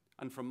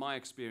 And from my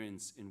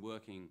experience in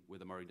working with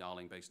the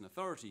Murray-Darling Basin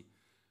Authority,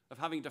 of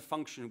having to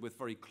function with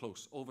very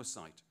close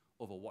oversight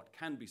over what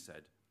can be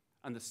said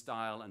and the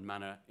style and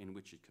manner in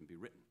which it can be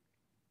written.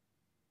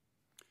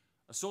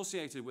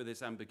 Associated with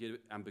this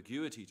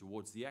ambiguity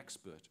towards the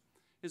expert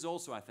is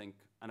also, I think,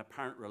 an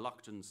apparent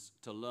reluctance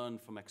to learn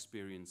from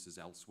experiences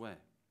elsewhere,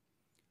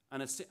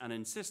 and an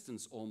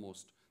insistence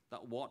almost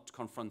that what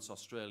confronts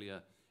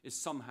Australia is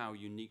somehow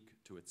unique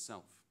to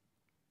itself.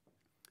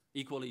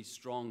 Equally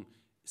strong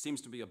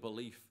seems to be a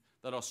belief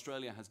that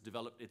Australia has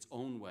developed its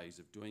own ways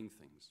of doing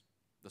things,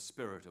 the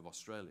spirit of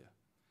Australia,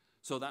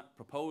 so that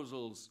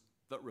proposals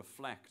that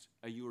reflect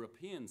a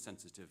European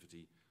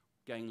sensitivity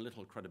gain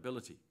little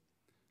credibility.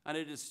 And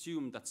it is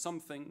assumed that some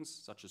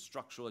things, such as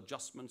structural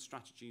adjustment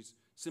strategies,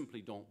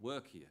 simply don't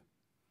work here,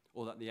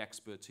 or that the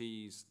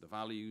expertise, the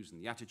values,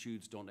 and the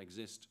attitudes don't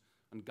exist,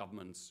 and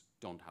governments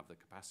don't have the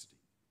capacity.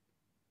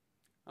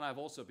 And I've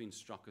also been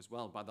struck as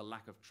well by the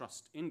lack of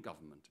trust in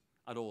government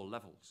at all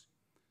levels,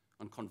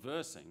 and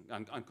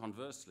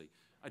conversely,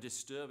 a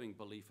disturbing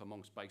belief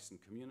amongst basin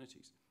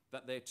communities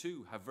that they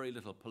too have very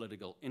little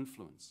political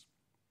influence.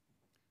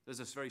 There's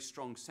this very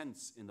strong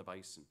sense in the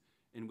basin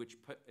in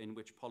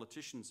which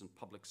politicians and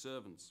public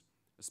servants,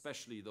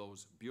 especially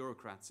those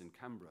bureaucrats in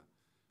Canberra,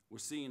 were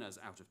seen as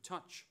out of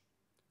touch,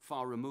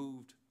 far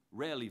removed,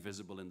 rarely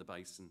visible in the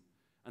basin,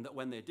 and that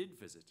when they did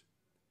visit,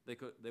 they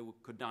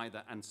could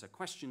neither answer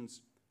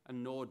questions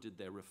and nor did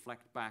they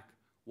reflect back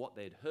what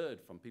they'd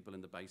heard from people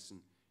in the basin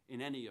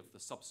in any of the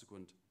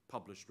subsequent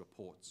published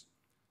reports,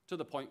 to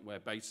the point where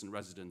basin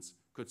residents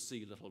could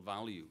see little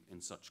value in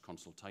such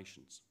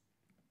consultations.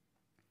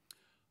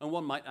 And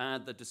one might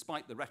add that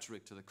despite the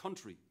rhetoric to the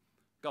contrary,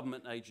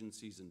 government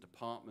agencies and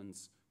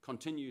departments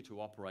continue to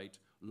operate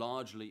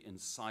largely in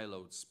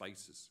siloed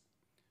spaces,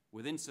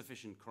 with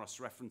insufficient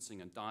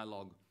cross-referencing and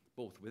dialogue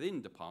both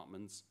within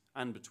departments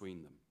and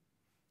between them,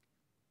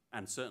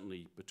 and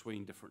certainly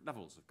between different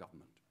levels of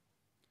government.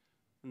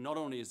 Not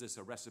only is this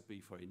a recipe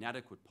for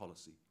inadequate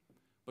policy,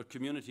 but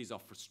communities are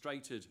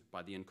frustrated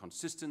by the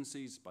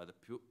inconsistencies, by the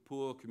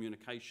poor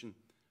communication,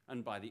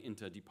 and by the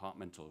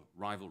interdepartmental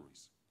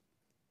rivalries.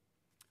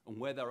 And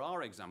where there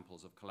are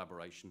examples of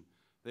collaboration,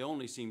 they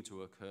only seem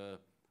to occur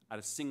at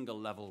a single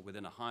level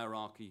within a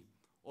hierarchy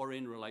or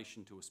in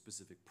relation to a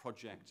specific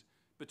project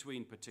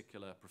between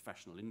particular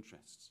professional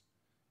interests.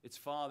 It's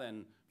far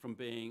then from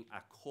being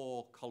a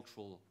core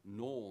cultural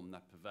norm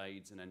that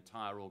pervades an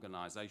entire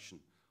organisation,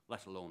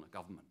 let alone a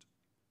government.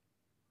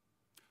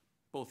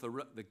 Both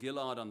the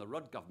Gillard and the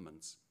Rudd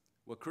governments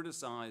were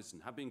criticised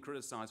and have been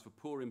criticised for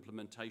poor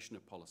implementation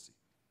of policy.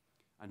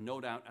 And no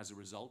doubt as a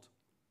result,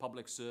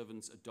 public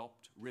servants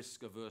adopt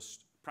risk-averse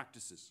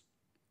practices.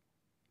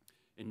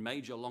 In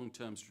major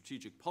long-term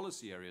strategic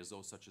policy areas,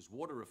 though, such as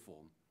water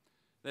reform,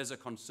 there's a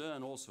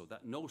concern also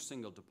that no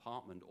single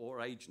department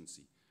or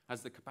agency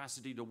has the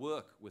capacity to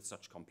work with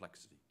such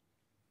complexity.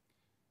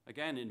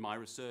 Again, in my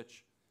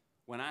research,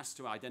 when asked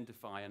to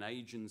identify an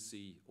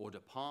agency or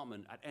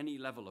department at any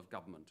level of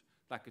government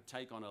that could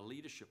take on a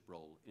leadership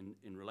role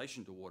in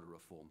relation to water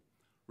reform,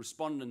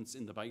 respondents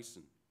in the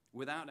basin,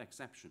 without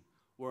exception,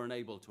 were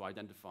unable to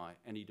identify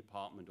any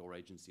department or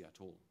agency at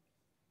all.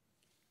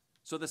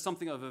 So there's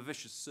something of a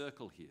vicious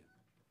circle here.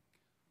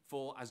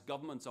 For as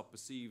governments are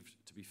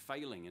perceived to be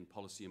failing in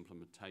policy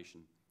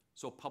implementation,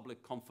 so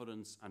public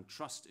confidence and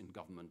trust in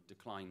government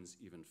declines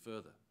even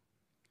further.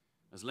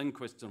 As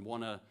Lindquist and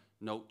Warner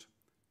note,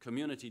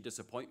 community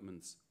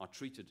disappointments are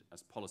treated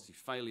as policy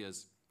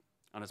failures,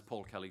 and as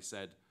Paul Kelly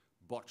said,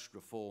 botched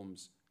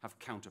reforms have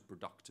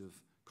counterproductive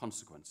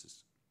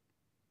consequences.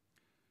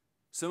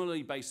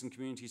 Similarly, basin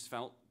communities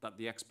felt that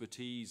the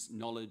expertise,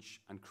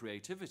 knowledge, and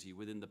creativity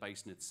within the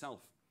basin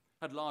itself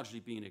had largely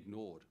been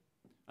ignored,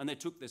 and they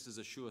took this as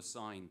a sure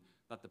sign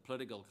that the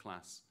political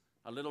class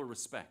had little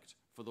respect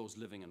for those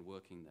living and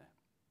working there.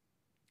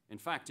 In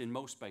fact, in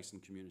most basin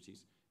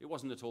communities, it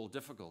wasn't at all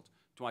difficult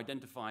to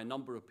identify a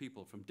number of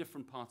people from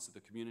different parts of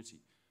the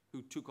community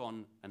who took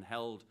on and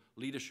held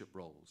leadership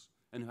roles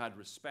and who had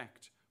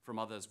respect from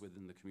others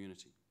within the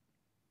community.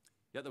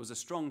 Yet there was a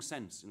strong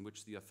sense in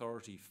which the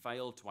authority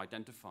failed to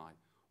identify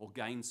or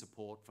gain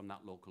support from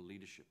that local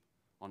leadership,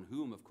 on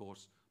whom, of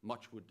course,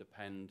 much would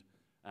depend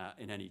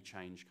in any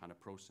change kind of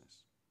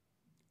process.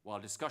 While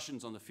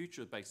discussions on the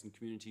future of basin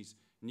communities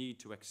need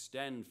to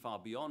extend far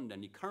beyond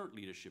any current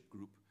leadership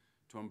group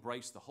to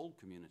embrace the whole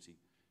community,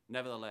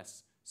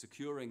 nevertheless,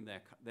 securing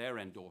their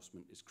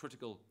endorsement is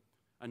critical,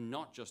 and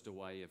not just a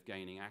way of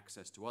gaining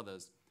access to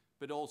others,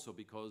 but also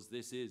because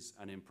this is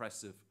an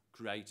impressive,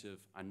 creative,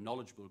 and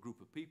knowledgeable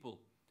group of people,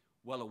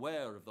 well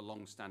aware of the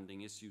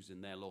long-standing issues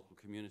in their local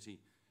community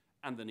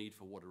and the need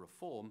for water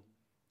reform,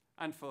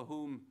 and from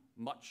whom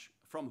much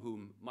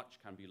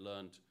can be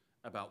learned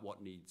about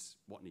what needs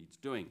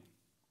doing.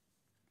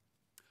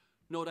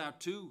 No doubt,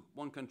 too,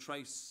 one can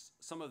trace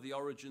some of the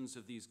origins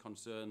of these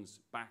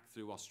concerns back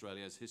through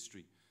Australia's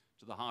history,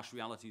 to the harsh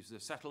realities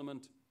of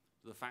settlement,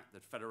 to the fact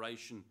that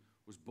federation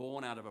was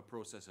born out of a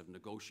process of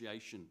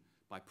negotiation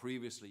by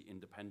previously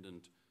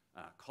independent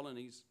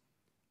colonies,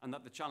 and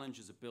that the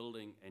challenges of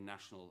building a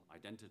national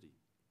identity.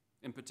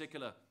 In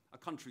particular, a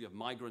country of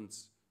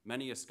migrants,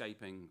 many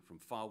escaping from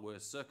far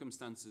worse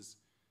circumstances,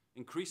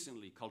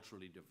 increasingly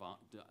culturally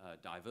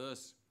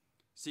diverse,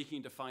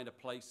 seeking to find a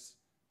place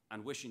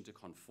and wishing to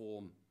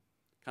conform,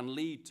 can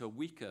lead to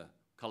weaker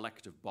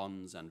collective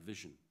bonds and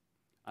vision,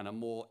 and a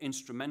more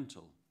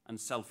instrumental and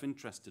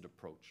self-interested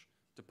approach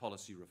to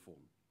policy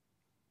reform.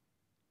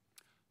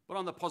 But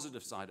on the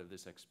positive side of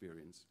this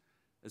experience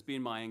has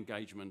been my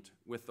engagement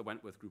with the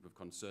Wentworth Group of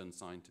Concerned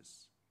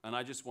Scientists. And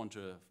I just want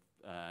to,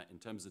 in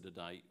terms of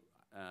today,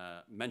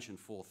 mention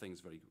four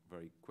things very,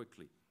 very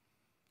quickly.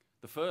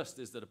 The first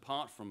is that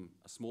apart from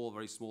a small,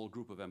 very small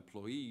group of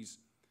employees,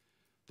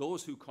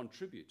 those who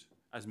contribute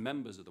as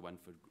members of the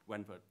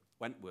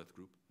Wentworth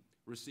Group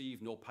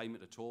receive no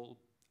payment at all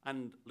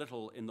and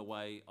little in the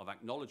way of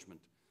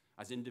acknowledgement,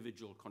 as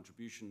individual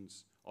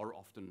contributions are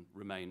often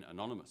remain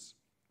anonymous.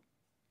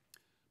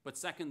 But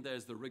second,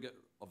 there's the rigor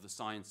of the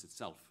science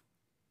itself.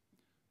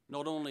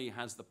 Not only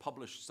has the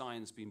published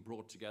science been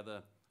brought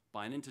together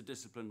by an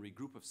interdisciplinary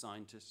group of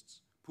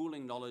scientists,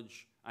 pooling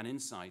knowledge and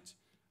insight,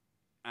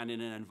 and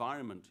in an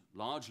environment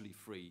largely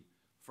free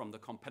from the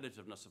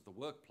competitiveness of the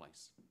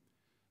workplace,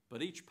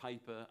 but each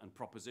paper and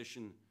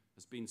proposition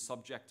has been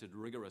subjected to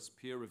rigorous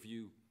peer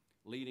review,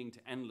 leading to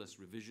endless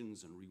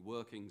revisions and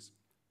reworkings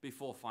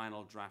before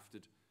final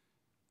drafted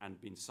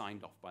and been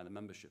signed off by the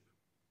membership.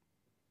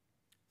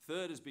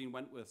 Third has been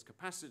Wentworth's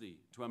capacity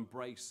to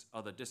embrace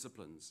other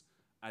disciplines,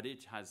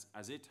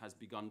 as it has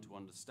begun to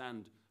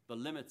understand the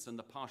limits and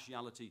the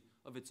partiality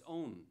of its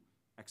own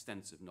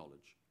extensive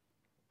knowledge.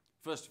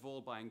 First of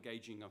all, by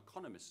engaging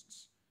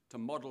economists to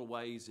model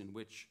ways in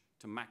which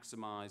to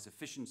maximize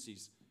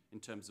efficiencies in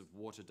terms of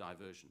water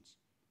diversions.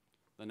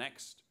 The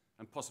next,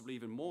 and possibly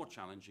even more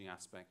challenging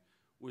aspect,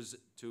 was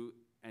to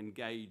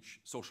engage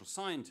social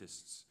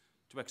scientists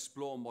to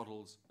explore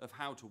models of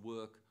how to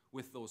work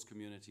with those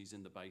communities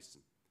in the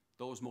basin,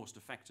 those most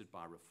affected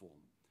by reform,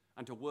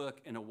 and to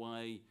work in a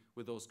way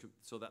with those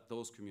so that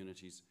those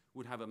communities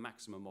would have a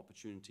maximum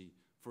opportunity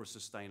for a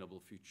sustainable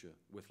future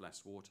with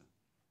less water.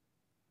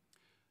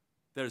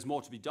 There is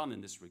more to be done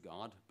in this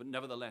regard, but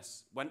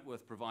nevertheless,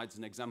 Wentworth provides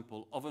an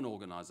example of an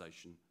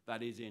organisation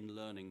that is in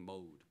learning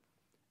mode,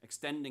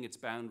 extending its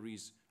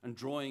boundaries and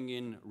drawing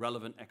in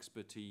relevant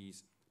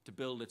expertise to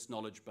build its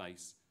knowledge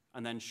base,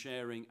 and then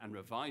sharing and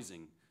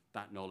revising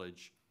that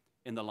knowledge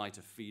in the light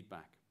of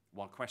feedback,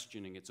 while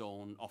questioning its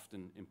own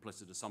often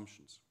implicit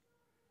assumptions.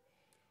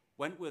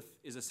 Wentworth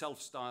is a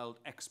self-styled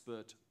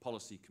expert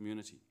policy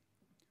community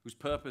whose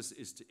purpose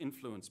is to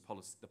influence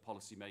the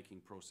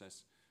policy-making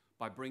process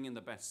by bringing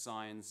the best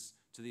science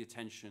to the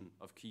attention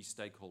of key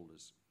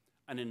stakeholders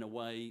and in a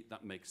way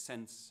that makes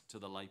sense to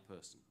the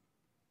layperson.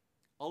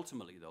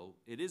 Ultimately, though,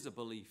 it is a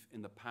belief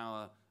in the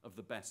power of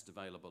the best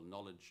available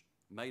knowledge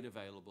made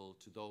available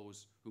to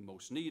those who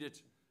most need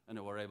it and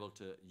who are able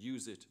to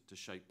use it to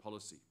shape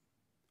policy,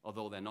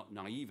 although they're not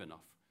naive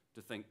enough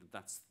to think that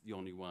that's the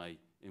only way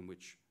in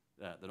which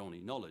that only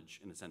knowledge,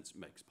 in a sense,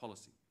 makes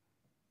policy.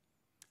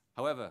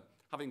 However,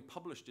 having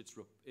published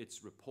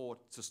its report,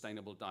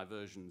 Sustainable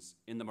Diversions,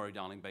 in the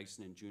Murray-Darling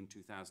Basin in June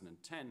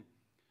 2010,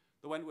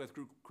 the Wentworth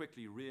Group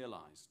quickly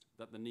realised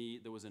that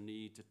there was a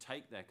need to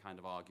take their kind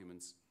of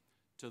arguments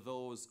to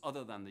those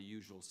other than the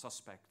usual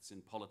suspects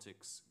in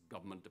politics,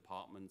 government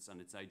departments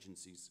and its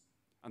agencies,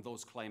 and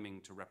those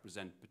claiming to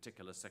represent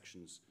particular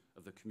sections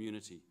of the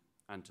community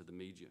and to the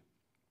media.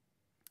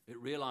 It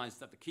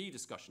realised that the key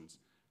discussions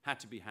had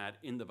to be had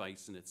in the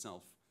basin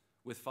itself,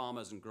 with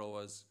farmers and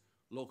growers,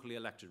 locally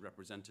elected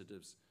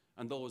representatives,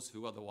 and those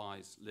who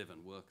otherwise live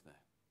and work there.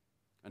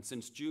 And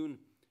since June,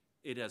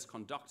 it has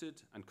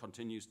conducted, and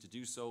continues to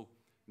do so,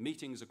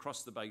 meetings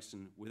across the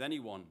basin with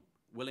anyone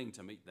willing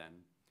to meet them,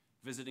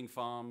 visiting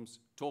farms,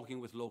 talking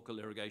with local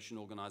irrigation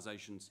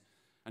organisations,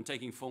 and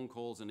taking phone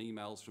calls and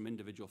emails from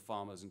individual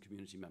farmers and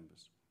community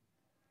members.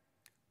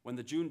 When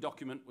the June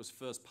document was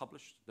first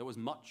published, there was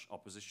much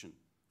opposition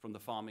from the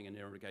farming and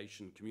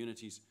irrigation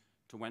communities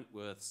to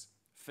Wentworth's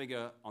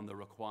figure on the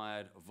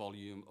required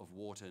volume of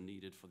water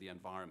needed for the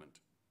environment,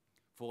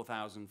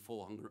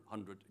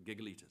 4,400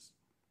 gigalitres.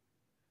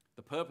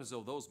 The purpose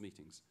of those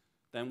meetings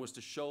then was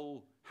to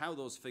show how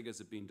those figures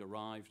had been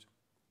derived,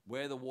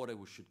 where the water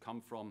should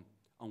come from,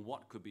 and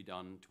what could be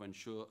done to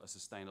ensure a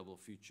sustainable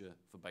future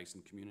for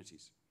basin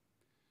communities.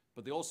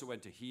 But they also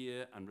went to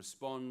hear and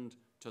respond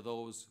to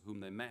those whom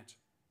they met.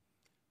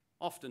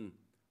 Often,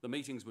 the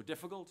meetings were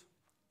difficult,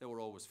 they were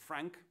always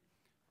frank,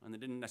 and they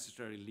didn't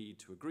necessarily lead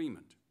to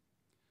agreement.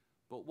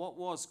 But what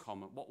was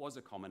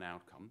a common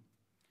outcome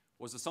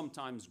was the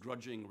sometimes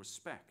grudging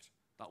respect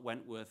that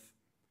Wentworth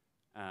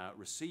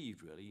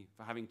received, really,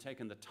 for having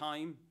taken the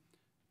time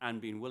and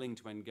been willing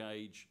to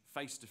engage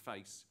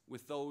face-to-face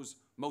with those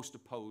most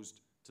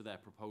opposed to their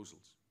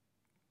proposals.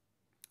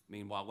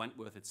 Meanwhile,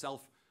 Wentworth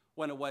itself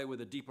went away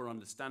with a deeper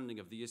understanding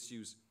of the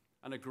issues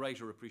and a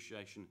greater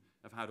appreciation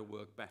of how to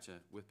work better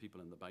with people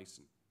in the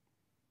basin.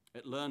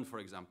 It learned, for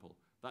example,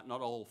 that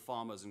not all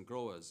farmers and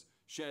growers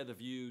share the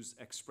views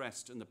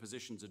expressed and the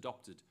positions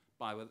adopted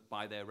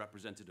by their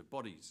representative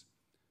bodies,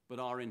 but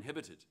are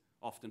inhibited,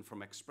 often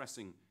from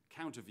expressing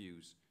counter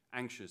views,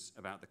 anxious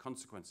about the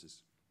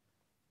consequences.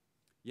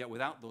 Yet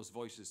without those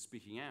voices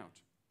speaking out,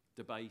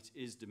 debate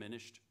is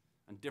diminished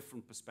and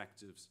different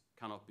perspectives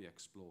cannot be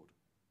explored.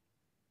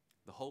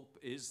 The hope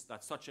is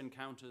that such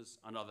encounters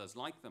and others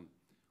like them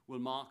will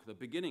mark the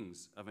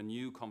beginnings of a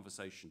new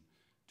conversation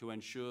to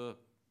ensure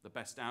the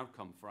best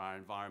outcome for our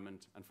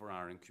environment and for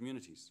our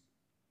communities.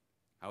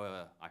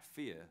 However, I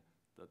fear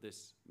that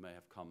this may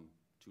have come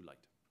too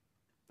late.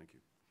 Thank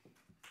you.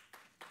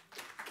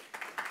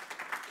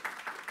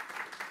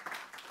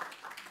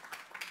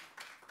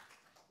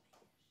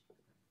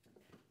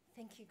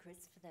 Thank you,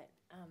 Chris, for that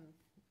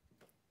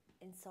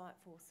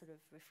insightful sort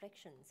of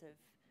reflections of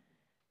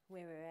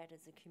where we're at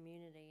as a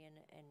community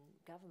and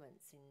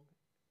governments in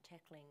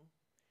tackling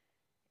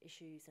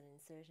issues and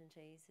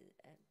uncertainties,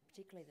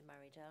 particularly the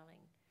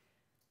Murray-Darling.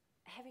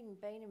 Having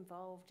been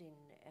involved in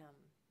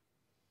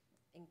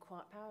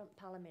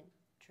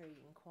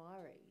parliamentary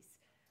inquiries,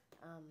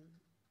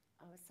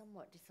 I was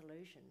somewhat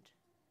disillusioned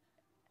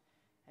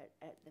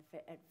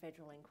at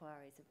federal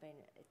inquiries.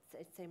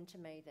 It seemed to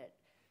me that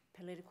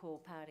political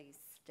parties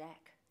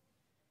stack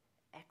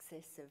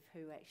access of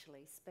who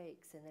actually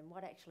speaks and then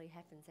what actually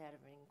happens out of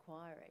an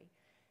inquiry.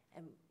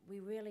 And we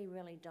really,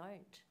 really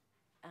don't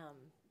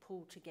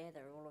pull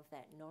together all of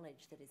that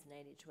knowledge that is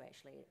needed to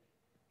actually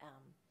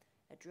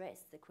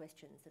address the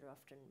questions that are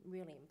often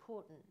really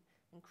important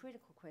and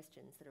critical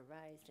questions that are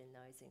raised in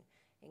those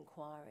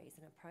inquiries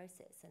and a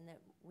process, and that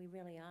we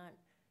really aren't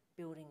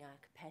building our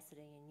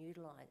capacity and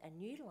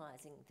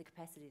utilising the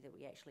capacity that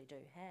we actually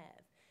do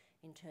have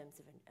in terms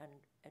of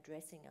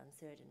addressing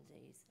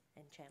uncertainties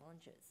and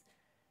challenges.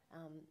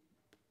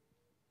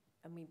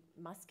 And we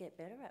must get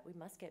better at it. We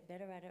must get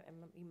better at it, and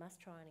we must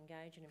try and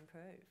engage and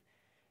improve.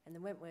 And the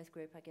Wentworth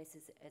Group, I guess,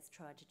 has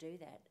tried to do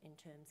that in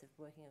terms of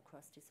working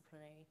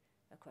cross-disciplinary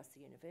across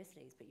the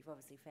universities, but you've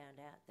obviously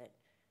found out that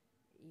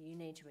you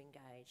need to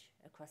engage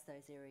across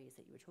those areas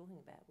that you were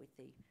talking about with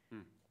the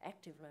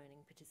active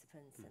learning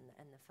participants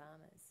and the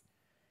farmers.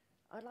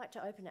 I'd like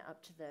to open it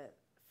up to the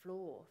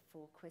floor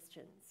for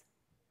questions.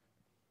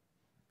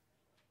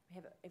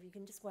 If you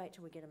can just wait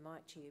till we get a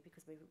mic to you,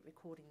 because we're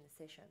recording the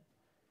session.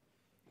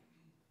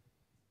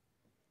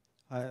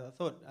 I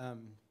thought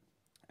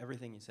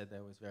everything you said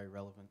there was very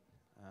relevant,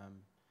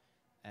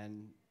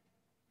 and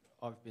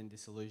I've been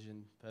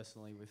disillusioned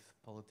personally with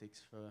politics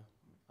for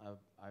over,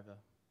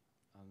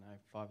 I don't know,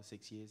 5 or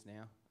 6 years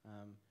now,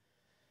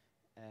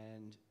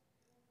 and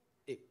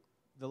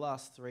the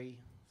last three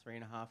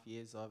and a half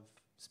years I've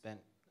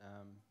spent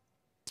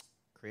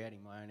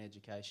creating my own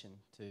education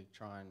to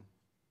try and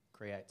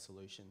create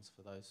solutions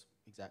for those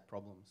exact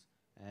problems,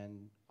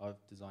 and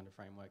I've designed a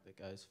framework that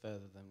goes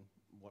further than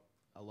what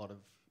a lot of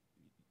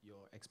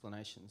your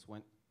explanations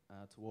went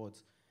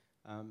towards.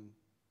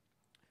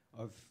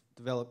 I've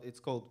developed, it's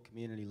called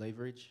Community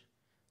Leverage,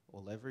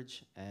 or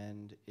Leverage,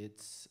 and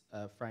it's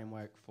a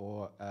framework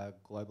for a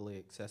globally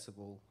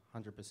accessible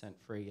 100%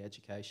 free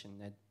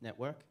education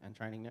network and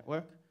training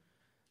network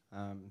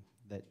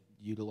that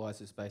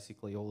utilises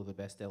basically all of the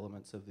best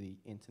elements of the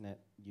internet,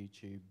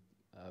 YouTube,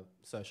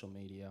 social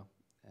media,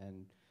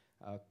 and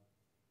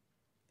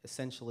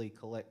essentially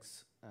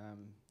collects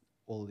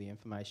all of the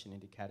information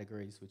into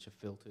categories which are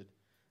filtered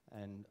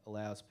and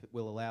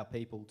will allow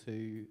people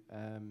to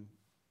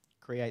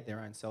create their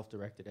own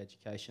self-directed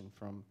education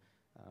from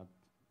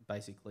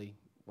basically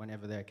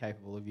whenever they're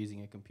capable of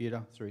using a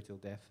computer through till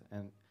death,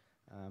 and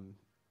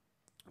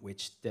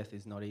which death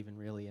is not even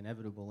really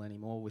inevitable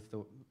anymore. With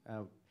the,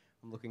 I'm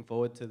looking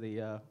forward to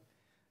the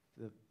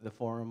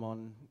forum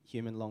on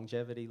human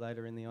longevity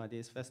later in the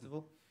Ideas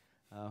Festival.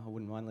 I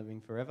wouldn't mind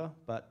living forever,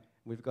 but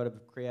we've got to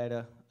create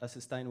a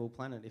sustainable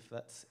planet if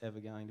that's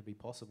ever going to be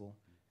possible.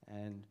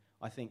 And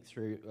I think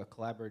through a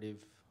collaborative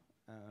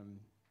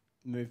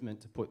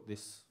movement to put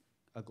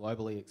a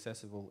globally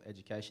accessible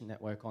education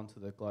network onto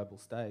the global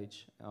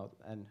stage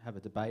and have a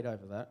debate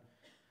over that,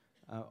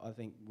 I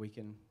think we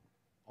can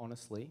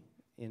honestly,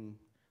 in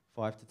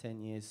 5 to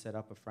 10 years, set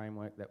up a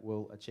framework that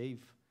will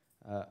achieve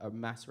a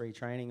mass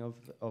retraining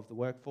of the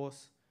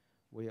workforce.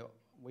 We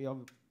are,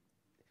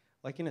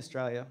 like in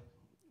Australia,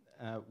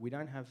 we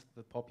don't have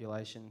the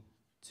population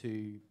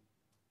to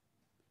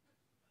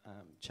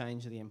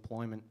change the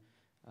employment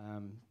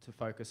to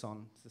focus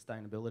on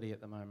sustainability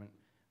at the moment.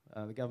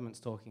 The government's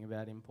talking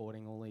about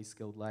importing all these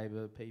skilled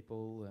labour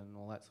people and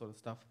all that sort of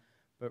stuff.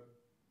 But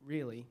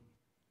really,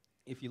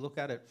 if you look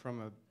at it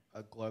from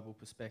a global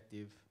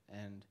perspective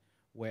and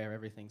where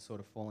everything's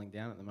sort of falling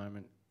down at the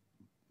moment,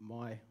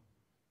 my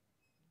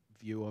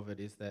view of it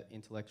is that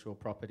intellectual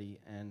property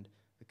and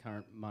the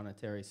current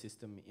monetary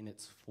system in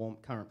its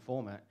current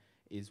format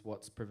is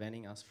what's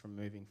preventing us from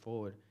moving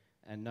forward.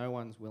 And no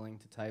one's willing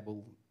to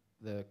table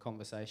the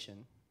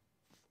conversation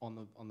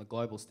on the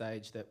global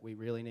stage that we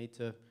really need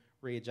to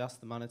readjust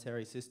the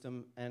monetary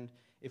system, and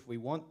if we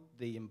want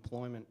the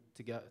employment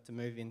to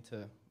move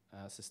into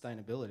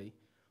sustainability,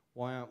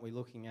 why aren't we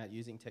looking at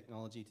using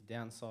technology to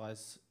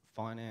downsize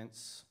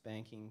finance,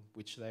 banking,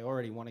 which they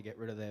already want to get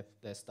rid of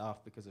their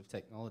staff because of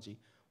technology?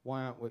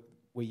 Why aren't we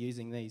we're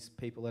using these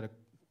people that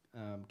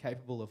are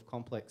capable of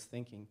complex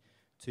thinking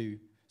to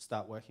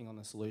start working on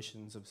the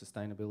solutions of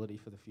sustainability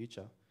for the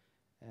future.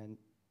 And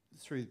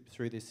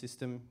through this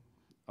system,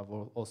 I've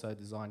also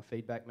designed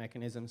feedback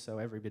mechanisms, so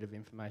every bit of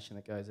information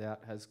that goes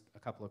out has a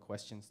couple of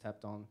questions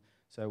tapped on,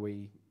 so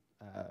we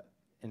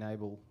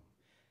enable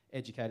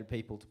educated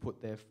people to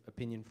put their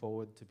opinion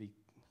forward, to be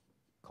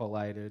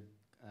collated,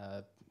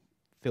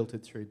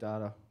 filtered through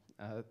data,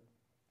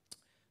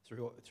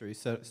 through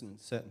certain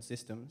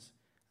systems,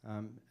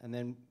 and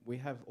then we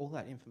have all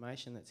that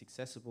information that's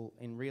accessible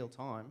in real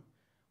time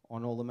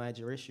on all the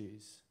major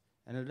issues.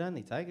 And it'd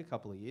only take a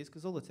couple of years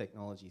because all the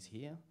technology's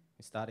here.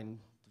 We start in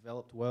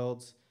developed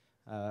worlds.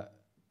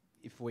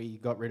 If we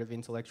got rid of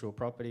intellectual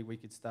property, we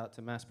could start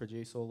to mass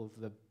produce all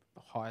of the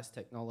highest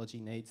technology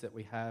needs that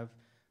we have.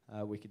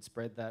 We could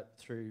spread that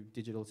through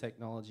digital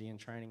technology and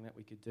training that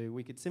we could do.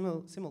 We could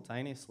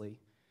simultaneously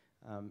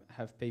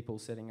have people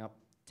setting up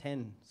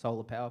 10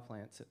 solar power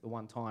plants at the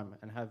one time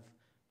and have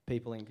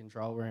people in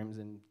control rooms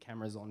and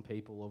cameras on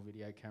people or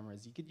video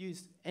cameras. You could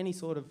use any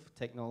sort of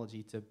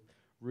technology to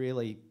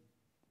really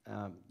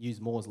use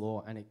Moore's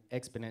law and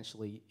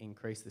exponentially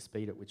increase the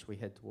speed at which we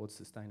head towards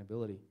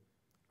sustainability.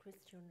 Chris,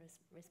 do you want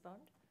to respond?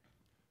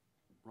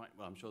 Right,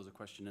 well, I'm sure there's a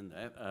question in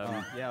there.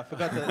 Yeah, I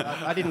forgot that.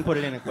 I didn't put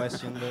it in a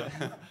question,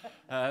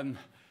 but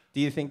do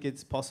you think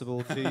it's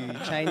possible to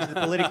change the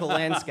political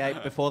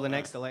landscape before the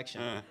next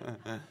election?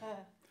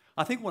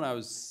 I think what I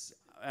was,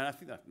 and I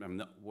think that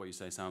what you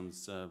say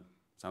sounds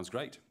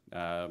great.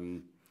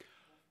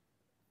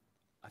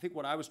 I think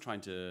what I was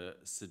trying to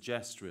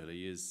suggest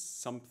really is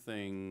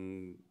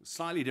something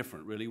slightly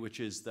different, really, which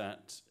is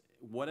that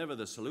whatever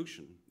the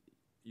solution,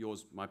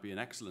 yours might be an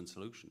excellent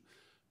solution,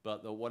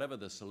 but whatever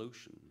the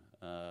solution,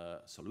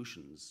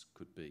 solutions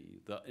could be,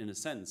 that in a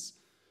sense,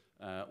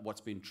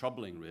 what's been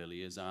troubling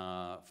really is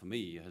for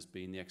me, has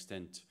been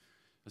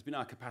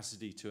our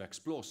capacity to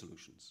explore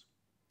solutions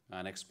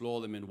and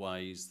explore them in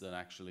ways that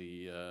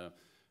actually,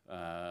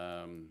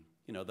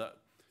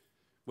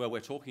 where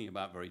we're talking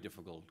about very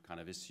difficult kind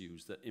of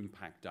issues that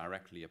impact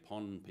directly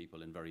upon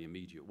people in very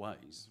immediate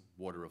ways.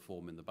 Water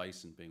reform in the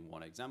basin being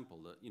one example,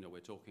 that,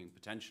 we're talking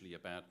potentially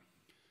about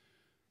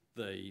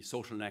the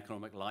social and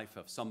economic life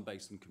of some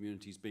basin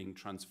communities being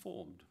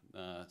transformed,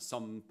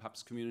 some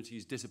perhaps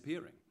communities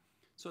disappearing.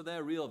 So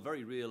they're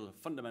very real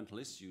fundamental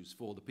issues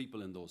for the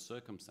people in those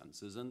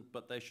circumstances,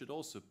 but they should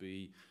also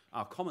be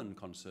our common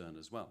concern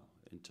as well,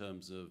 in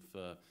terms of,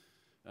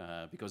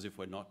 because if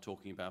we're not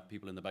talking about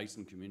people in the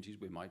basin communities,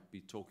 we might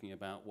be talking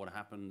about what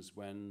happens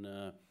when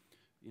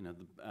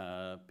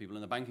people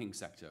in the banking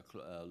sector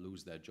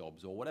lose their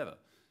jobs or whatever.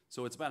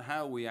 So it's about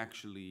how we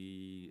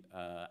actually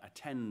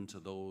attend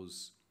to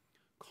those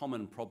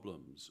common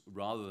problems,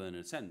 rather than,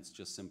 in a sense,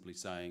 just simply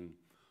saying,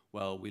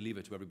 well, we leave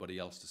it to everybody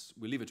else to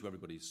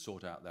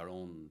sort out their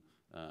own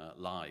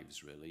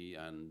lives, really,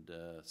 and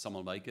some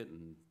will make it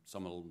and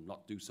some will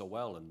not do so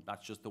well, and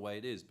that's just the way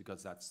it is,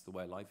 because that's the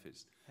way life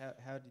is.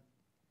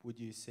 Would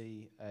you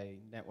see a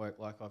network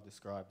like I've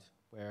described,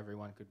 where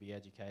everyone could be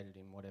educated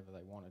in whatever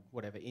they wanted,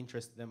 whatever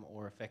interested them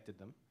or affected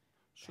them?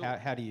 Sure.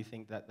 How do you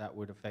think that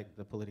would affect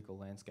the political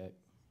landscape?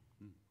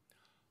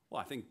 Well,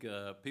 I think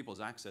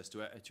people's access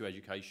to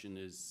education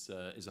is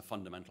a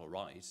fundamental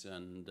right,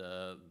 and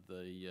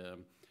the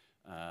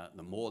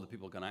more that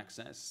people can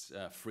access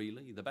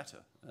freely, the better.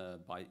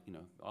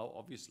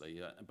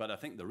 Obviously. But I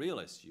think the real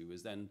issue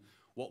is then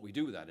what we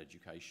do with that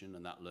education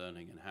and that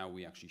learning, and how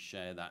we actually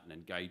share that and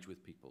engage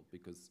with people,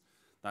 because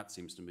that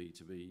seems to me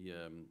to be,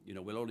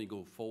 we'll only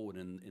go forward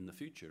in the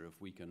future if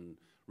we can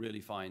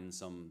really find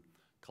some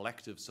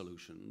collective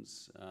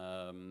solutions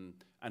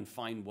and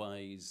find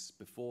ways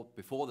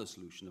before the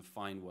solution of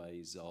find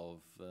ways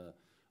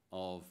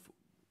of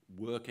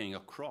working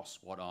across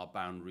what are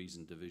boundaries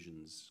and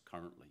divisions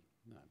currently.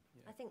 No.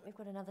 Yeah. I think we've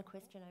got another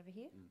question over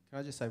here. Can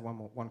I just say one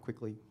more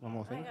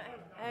thing?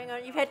 Hang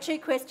on. You've had two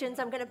questions.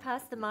 I'm going to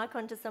pass the mic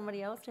on to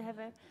somebody else to have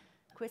a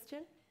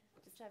question.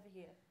 Just over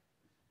here.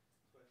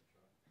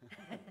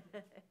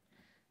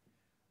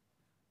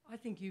 I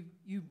think you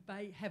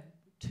have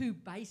two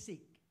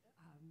basic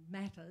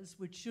matters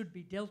which should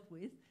be dealt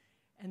with,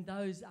 and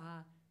those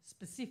are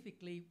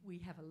specifically, we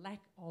have a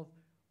lack of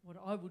what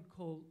I would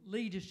call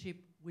leadership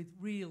with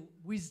real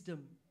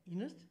wisdom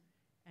in it,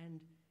 and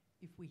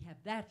if we have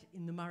that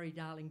in the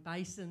Murray-Darling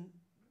Basin,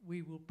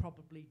 we will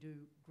probably do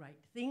great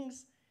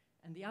things.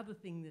 And the other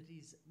thing that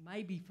is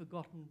maybe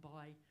forgotten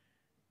by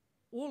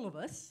all of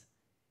us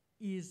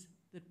is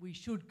that we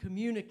should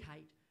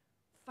communicate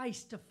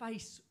face to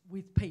face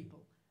with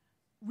people,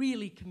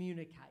 really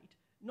communicate,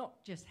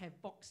 not just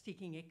have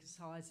box-ticking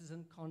exercises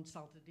and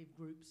consultative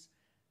groups,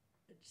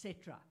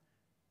 etc.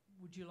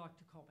 Would you like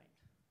to comment?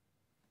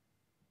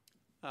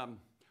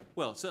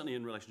 Well, certainly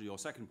in relation to your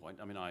second point,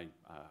 I mean, I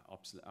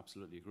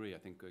absolutely agree. I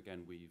think,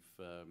 again, we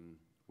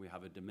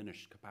have a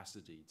diminished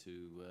capacity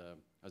to,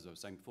 as I was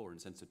saying before, in a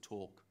sense, to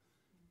talk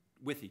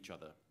with each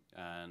other.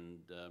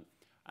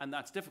 And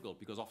that's difficult,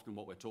 because often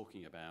what we're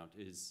talking about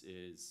is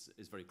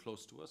very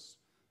close to us.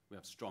 We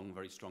have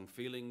very strong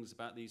feelings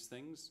about these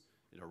things.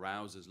 It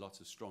arouses lots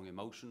of strong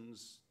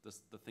emotions,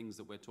 the things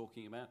that we're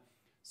talking about.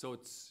 So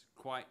it's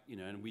quite, you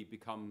know, and we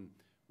become,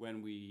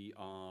 when we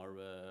are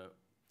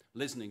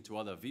listening to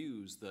other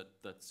views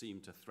that seem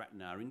to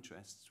threaten our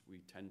interests,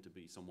 we tend to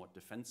be somewhat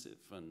defensive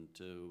and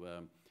to,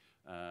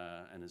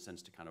 in a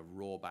sense, to kind of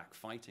roar back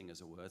fighting,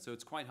 as it were. So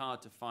it's quite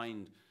hard to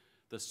find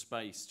the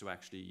space to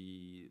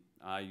actually,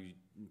 I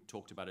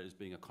talked about it as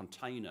being a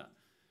container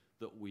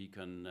that we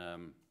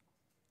can,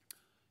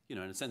 you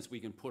know, in a sense,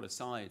 we can put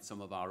aside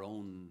some of our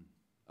own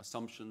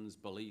assumptions,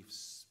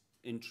 beliefs,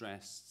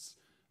 interests,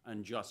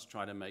 and just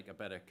try to make a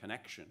better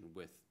connection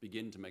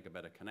begin to make a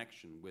better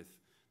connection with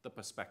the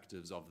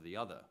perspectives of the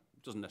other.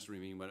 It doesn't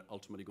necessarily mean we're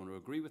ultimately going to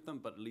agree with them,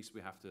 but at least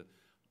we have to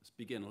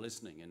begin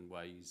listening in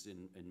ways,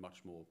 in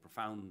much more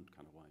profound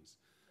kind of ways.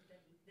 But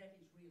that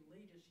is real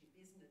leadership,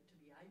 isn't it, to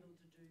be able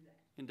to do that?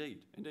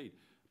 Indeed, indeed.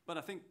 But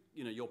I think,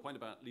 you know, your point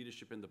about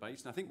leadership in the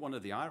basin, I think one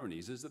of the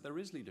ironies is that there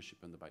is leadership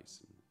in the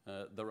basin.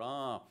 There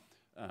are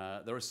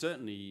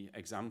certainly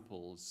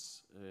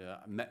examples,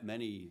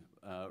 many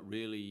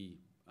really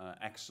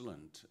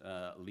excellent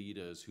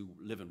leaders who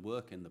live and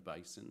work in the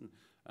basin,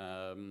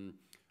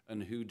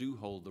 and who do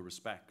hold the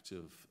respect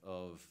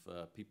of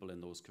people in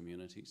those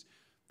communities.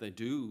 They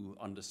do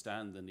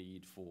understand the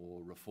need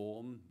for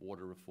reform,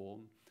 water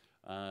reform.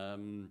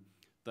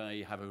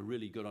 They have a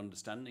really good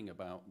understanding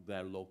about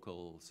their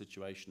local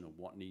situation and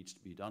what needs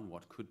to be done,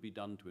 what could be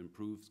done to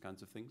improve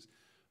kinds of things.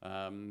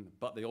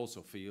 But they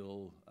also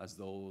feel as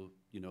though,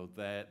 you know,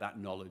 that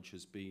knowledge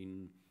has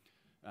been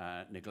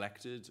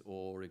neglected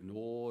or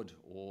ignored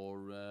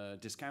or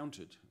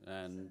discounted.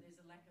 And so there's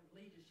a lack of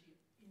leadership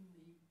in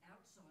the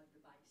outside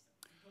the basin.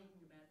 You're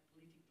talking about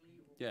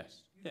politically or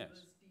yes,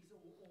 universities or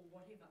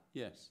whatever.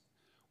 Yes.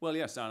 Well,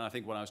 yes, and I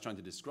think what I was trying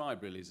to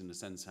describe really is in a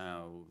sense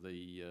how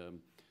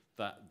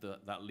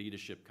that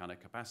leadership kind of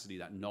capacity,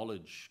 that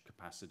knowledge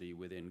capacity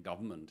within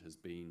government has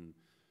been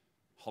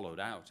hollowed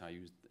out. I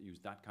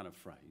used that kind of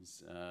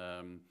phrase.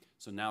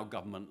 So now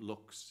government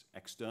looks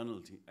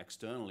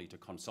externally to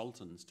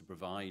consultants to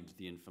provide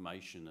the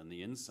information and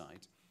the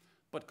insight,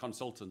 but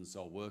consultants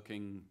are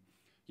working,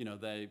 you know,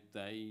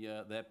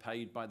 they're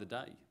paid by the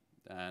day,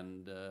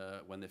 and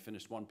when they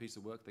finish one piece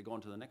of work, they go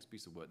on to the next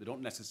piece of work. They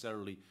don't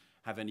necessarily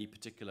have any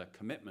particular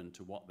commitment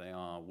to what they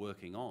are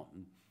working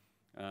on.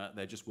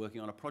 They're just working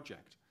on a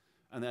project,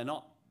 and they're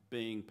not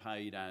being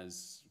paid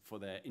as for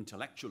their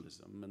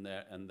intellectualism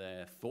and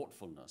their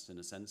thoughtfulness. In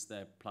a sense,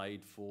 they're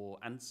paid for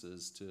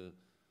answers to.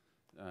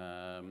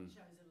 It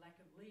shows a lack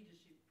of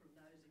leadership from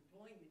those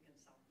employing the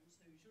consultants,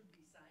 who should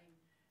be saying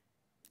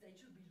they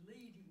should be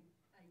leading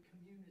a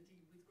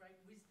community with great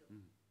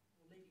wisdom,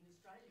 or leading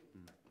Australia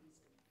with great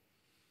wisdom.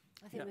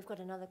 I think we've got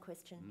another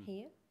question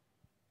here.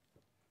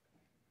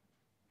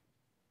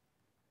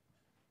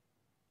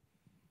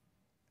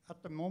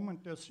 At the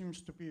moment, there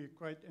seems to be a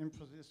great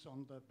emphasis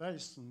on the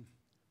basin,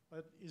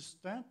 but is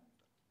that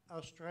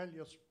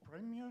Australia's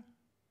premier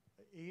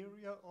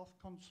area of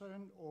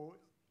concern,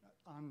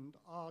 and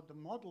are the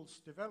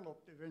models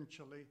developed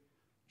eventually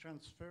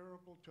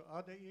transferable to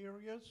other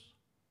areas,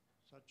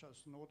 such as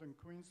northern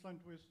Queensland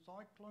with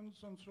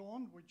cyclones and so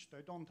on, which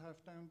they don't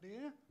have down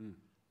there?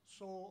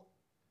 So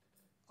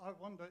I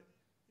wonder,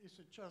 is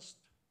it just,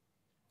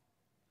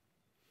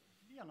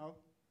 you know,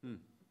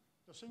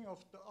 the thing of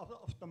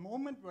the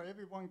moment where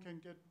everyone can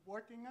get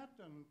working at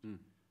and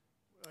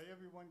where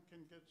everyone can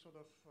get sort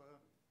of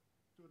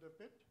do the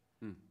bit,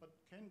 but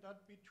can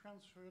that be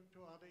transferred to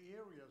other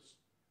areas?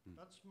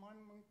 That's my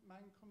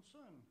main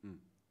concern.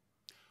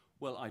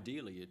 Well,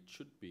 ideally, it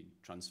should be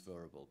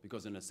transferable,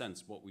 because in a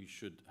sense, what we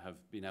should have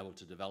been able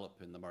to develop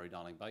in the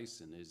Murray-Darling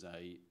Basin is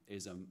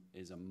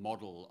a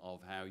model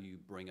of how you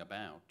bring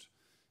about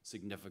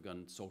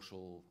significant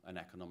social and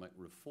economic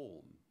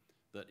reform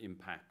that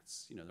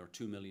impacts, you know, there are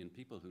 2 million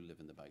people who live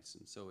in the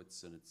basin. So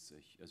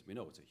as we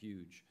know, it's a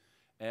huge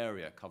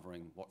area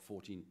covering, what,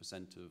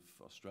 14% of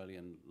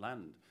Australian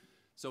land.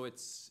 So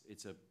it's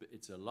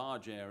a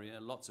large area,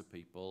 lots of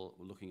people.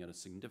 We're looking at a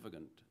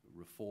significant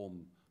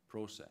reform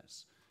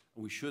process.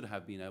 And we should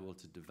have been able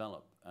to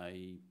develop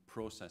a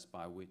process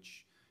by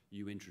which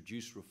you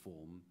introduce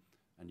reform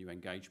and you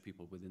engage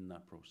people within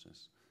that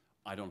process.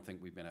 I don't think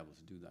we've been able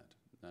to do that.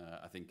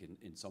 I think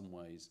in some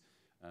ways,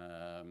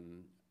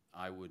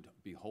 I would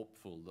be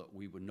hopeful that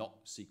we would not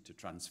seek to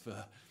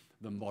transfer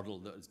the model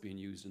that has been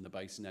used in the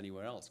basin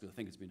anywhere else, because I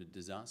think it's been a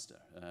disaster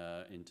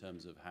in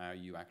terms of how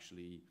you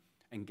actually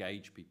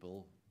engage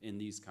people in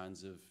these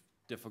kinds of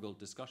difficult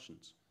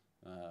discussions.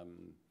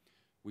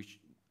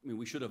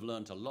 We should have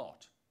learnt a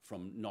lot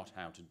from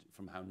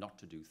how not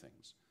to do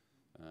things,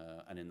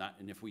 and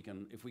if we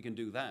can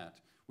do that,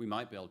 we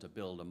might be able to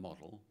build a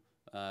model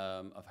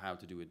of how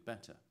to do it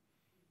better.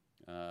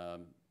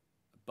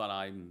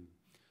 But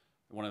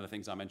one of the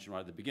things I mentioned right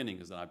at the beginning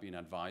is that I've been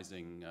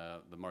advising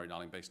the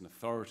Murray-Darling Basin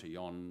Authority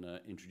on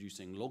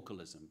introducing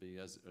localism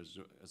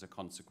as a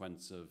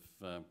consequence of,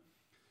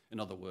 in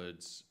other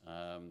words,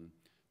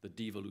 the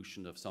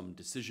devolution of some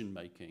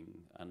decision-making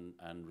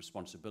and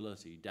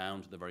responsibility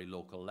down to the very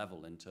local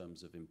level in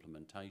terms of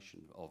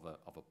implementation of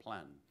a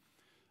plan.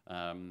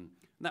 And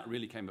that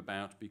really came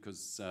about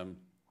because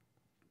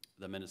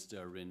the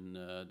minister in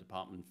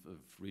Department of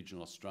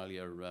Regional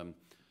Australia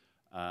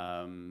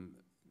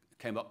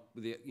came up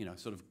with the,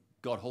 sort of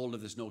got hold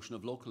of this notion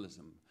of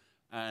localism.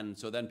 And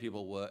so then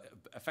people were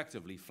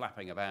effectively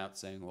flapping about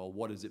saying, well,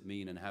 what does it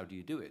mean and how do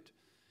you do it?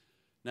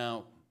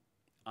 Now,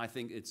 I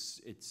think it's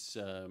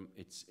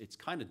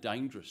kind of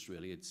dangerous,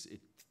 really.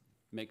 It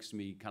makes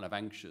me kind of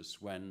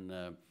anxious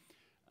when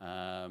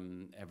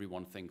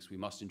everyone thinks we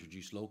must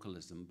introduce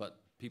localism, but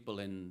people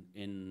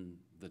in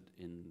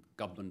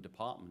government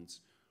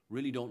departments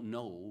really don't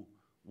know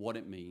what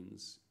it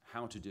means,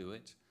 how to do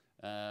it,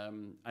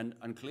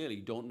 and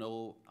clearly don't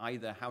know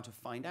either how to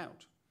find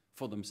out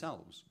for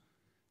themselves.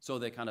 So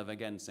they're kind of,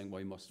 again, saying,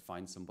 well, we must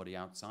find somebody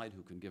outside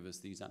who can give us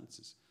these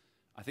answers.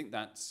 I think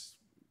that's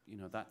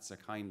a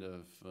kind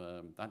of,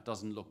 that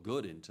doesn't look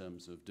good in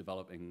terms of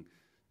developing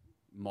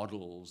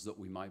models that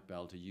we might be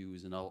able to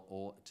use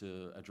or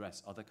to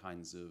address other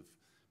kinds of,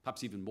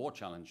 perhaps even more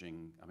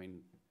challenging,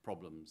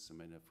 problems.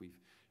 If we've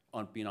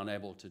been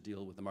unable to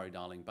deal with the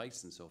Murray-Darling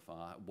Basin so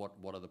far,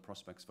 what are the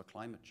prospects for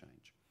climate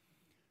change?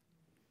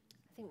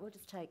 I think we'll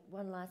just take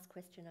one last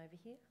question over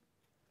here.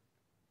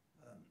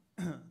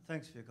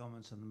 Thanks for your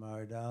comments on the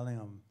Murray-Darling.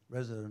 I'm a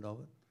resident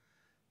of it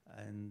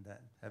and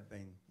have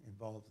been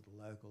involved at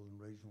the local and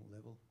regional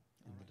level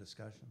in the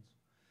discussions.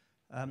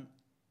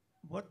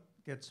 What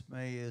gets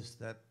me is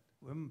that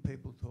when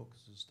people talk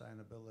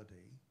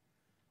sustainability,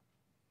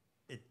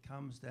 it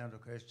comes down to a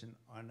question,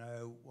 I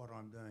know what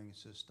I'm doing is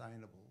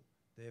sustainable,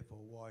 therefore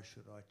why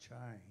should I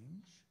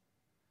change?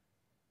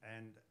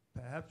 And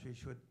perhaps we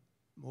should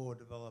more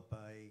develop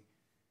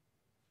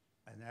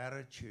an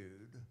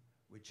attitude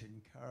which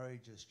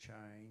encourages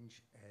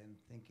change and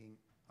thinking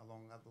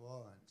along other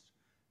lines.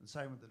 And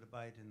same with the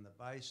debate in the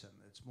basin,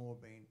 it's more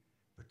been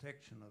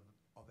protection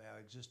of our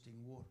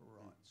existing water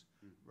rights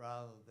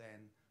rather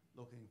than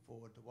looking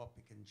forward to what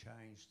we can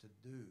change to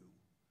do.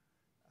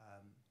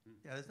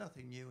 There's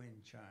nothing new in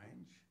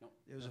change.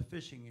 There was a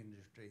fishing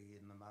industry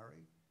in the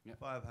Murray,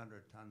 500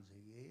 tonnes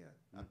a year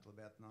up to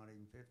about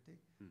 1950.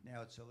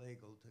 Now it's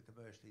illegal to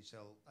commercially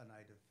sell a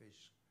native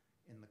fish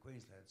in the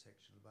Queensland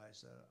section of the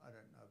basin. I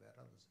don't know about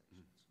other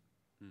sections.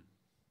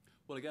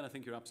 Well, again, I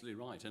think you're absolutely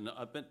right. And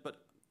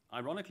but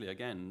ironically,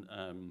 again,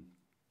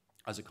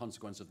 as a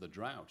consequence of the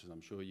drought, as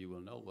I'm sure you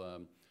will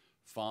know,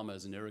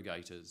 farmers and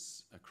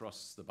irrigators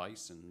across the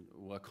basin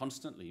were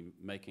constantly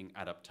making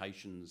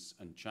adaptations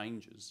and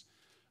changes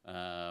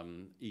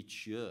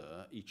each year,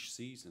 each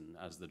season,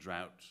 as the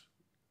drought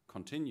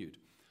continued.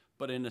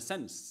 But in a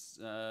sense,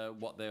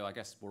 what they, I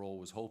guess, were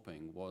always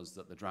hoping was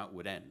that the drought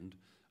would end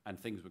and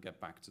things would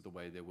get back to the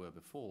way they were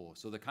before.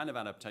 So the kind of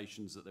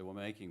adaptations that they were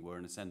making were,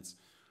 in a sense,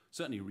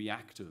 certainly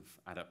reactive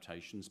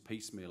adaptations,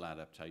 piecemeal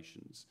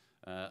adaptations,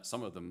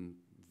 some of them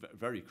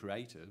very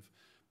creative,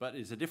 but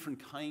it's a different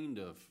kind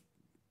of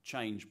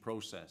change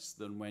process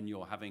than when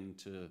you're having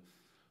to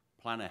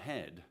plan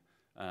ahead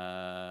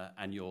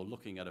and you're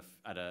looking at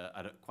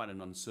a quite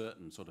an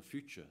uncertain sort of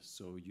future.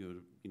 So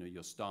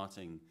you're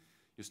starting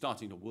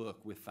to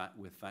work with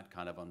that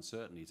kind of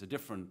uncertainty. It's a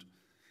different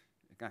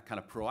kind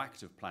of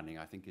proactive planning.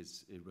 I think it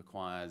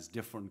requires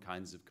different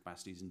kinds of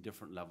capacities and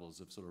different levels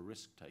of sort of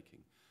risk taking.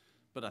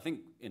 But I think,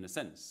 in a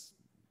sense,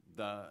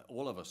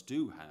 all of us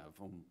do have,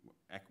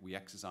 we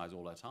exercise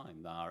all the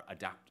time, our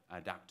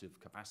adaptive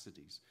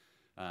capacities.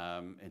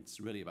 It's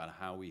really about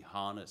how we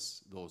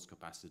harness those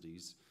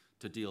capacities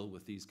to deal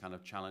with these kind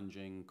of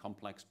challenging,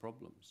 complex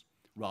problems,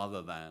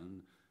 rather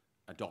than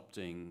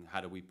adopting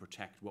how do we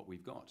protect what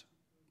we've got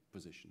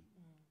position.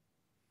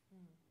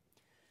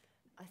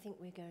 I think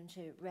we're going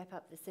to wrap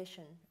up the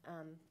session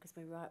because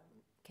we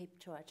keep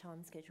to our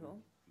time schedule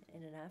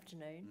in an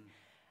afternoon.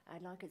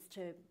 I'd like us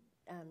to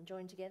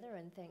join together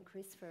and thank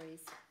Chris for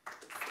his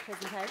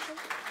presentation.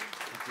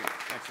 Thank you.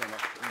 Thanks so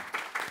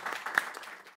much.